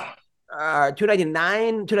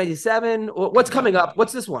 299, 297. What's coming up?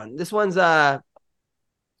 What's this one? This one's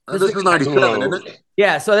this is 97, isn't it?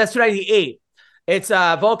 Yeah, so that's 298. It's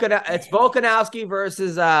Volkanovski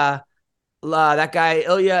versus that guy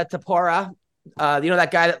Ilya Tapora. You know that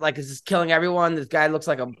guy that like is just killing everyone. This guy looks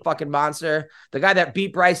like a fucking monster. The guy that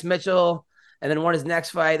beat Bryce Mitchell and then won his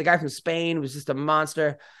next fight. The guy from Spain was just a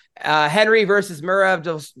monster. Henry versus Merab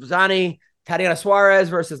Dozani. Tatiana Suarez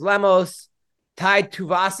versus Lemos. Tai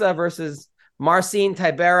Tuvasa versus Marcin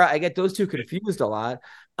Tibera. I get those two confused a lot.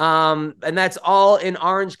 And that's all in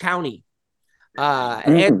Orange County.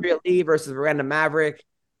 Andrea Lee versus Miranda Maverick.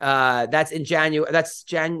 That's in January. That's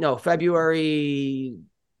February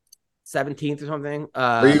 17th or something.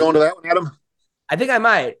 Are you going to that one, Adam? I think I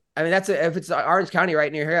might. I mean, if it's Orange County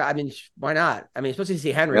right near here, I mean, why not? I mean, especially to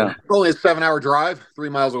see Henry. Yeah. Only a 7-hour drive, 3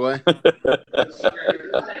 miles away.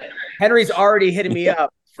 Henry's already hitting me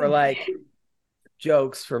up for like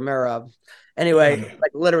jokes for Merab. Anyway,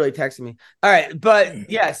 like literally texting me. All right, but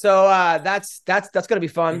yeah, so that's gonna be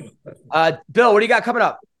fun. Bill, what do you got coming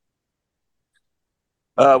up?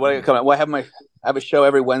 What I got coming up? Well, I have a show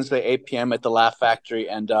every Wednesday, 8 p.m. at the Laugh Factory,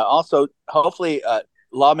 and also hopefully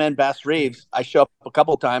Lawman Bass Reeves. I show up a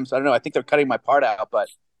couple of times. I don't know. I think they're cutting my part out, but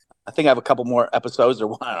I think I have a couple more episodes,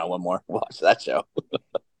 or I don't know, one more. Watch that show.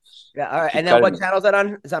 Yeah, all right. And then what channel is that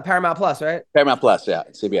on? Is that Paramount Plus, right? Paramount Plus, yeah,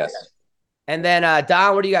 CBS. And then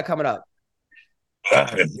Don, what do you got coming up?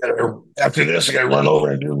 After this, I got to run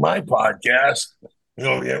over and do my podcast. You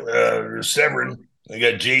know, Severin. I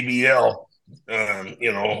got JBL.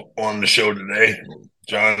 On the show today,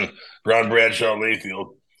 John Bradshaw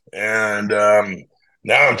Layfield, and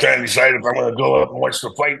now I'm trying to decide if I'm going to go up and watch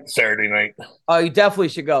the fight Saturday night. Oh, you definitely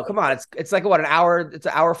should go. Come on, it's like what, an hour? It's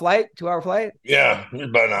an hour flight, 2-hour flight. Yeah, it's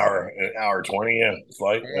about an hour 20. Yeah,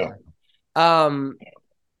 flight. Yeah.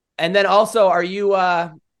 And then also, are you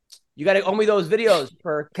you got to owe me those videos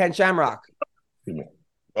for Ken Shamrock?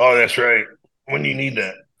 Oh, that's right. When do you need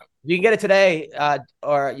that? You can get it today,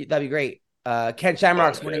 or that'd be great. Ken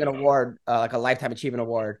Shamrock's winning an award, like a Lifetime Achievement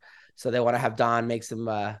Award. So they want to have Don make some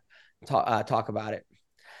talk about it.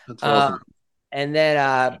 That's awesome. And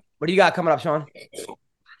then what do you got coming up, Sean?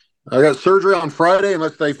 I got surgery on Friday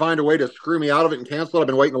unless they find a way to screw me out of it and cancel it. I've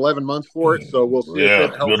been waiting 11 months for it, so we'll see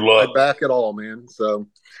if it helps my back at all, man. So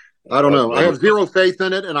I don't know. I have zero faith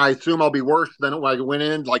in it, and I assume I'll be worse than when I went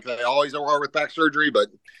in, like they always are with back surgery, but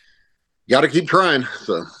got to keep trying.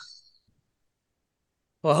 So.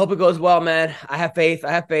 Well, I hope it goes well, man. I have faith.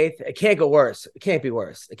 It can't go worse. It can't be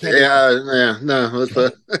worse. It can't. No.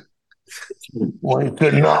 Well, you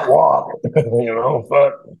could not walk, but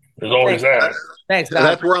there's always that. Thanks, Don.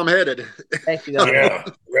 That's where I'm headed. Thank you, Don. Yeah,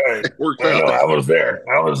 right. I was there,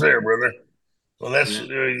 brother. Well, that's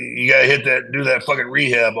you gotta do that fucking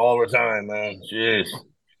rehab all the time, man. Jeez.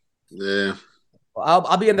 Yeah. Well,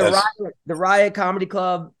 I'll be in the Riot Comedy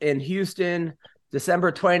Club in Houston,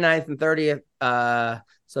 December 29th and 30th.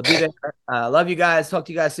 So be there. Love you guys. Talk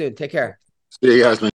to you guys soon. Take care. See you guys, man.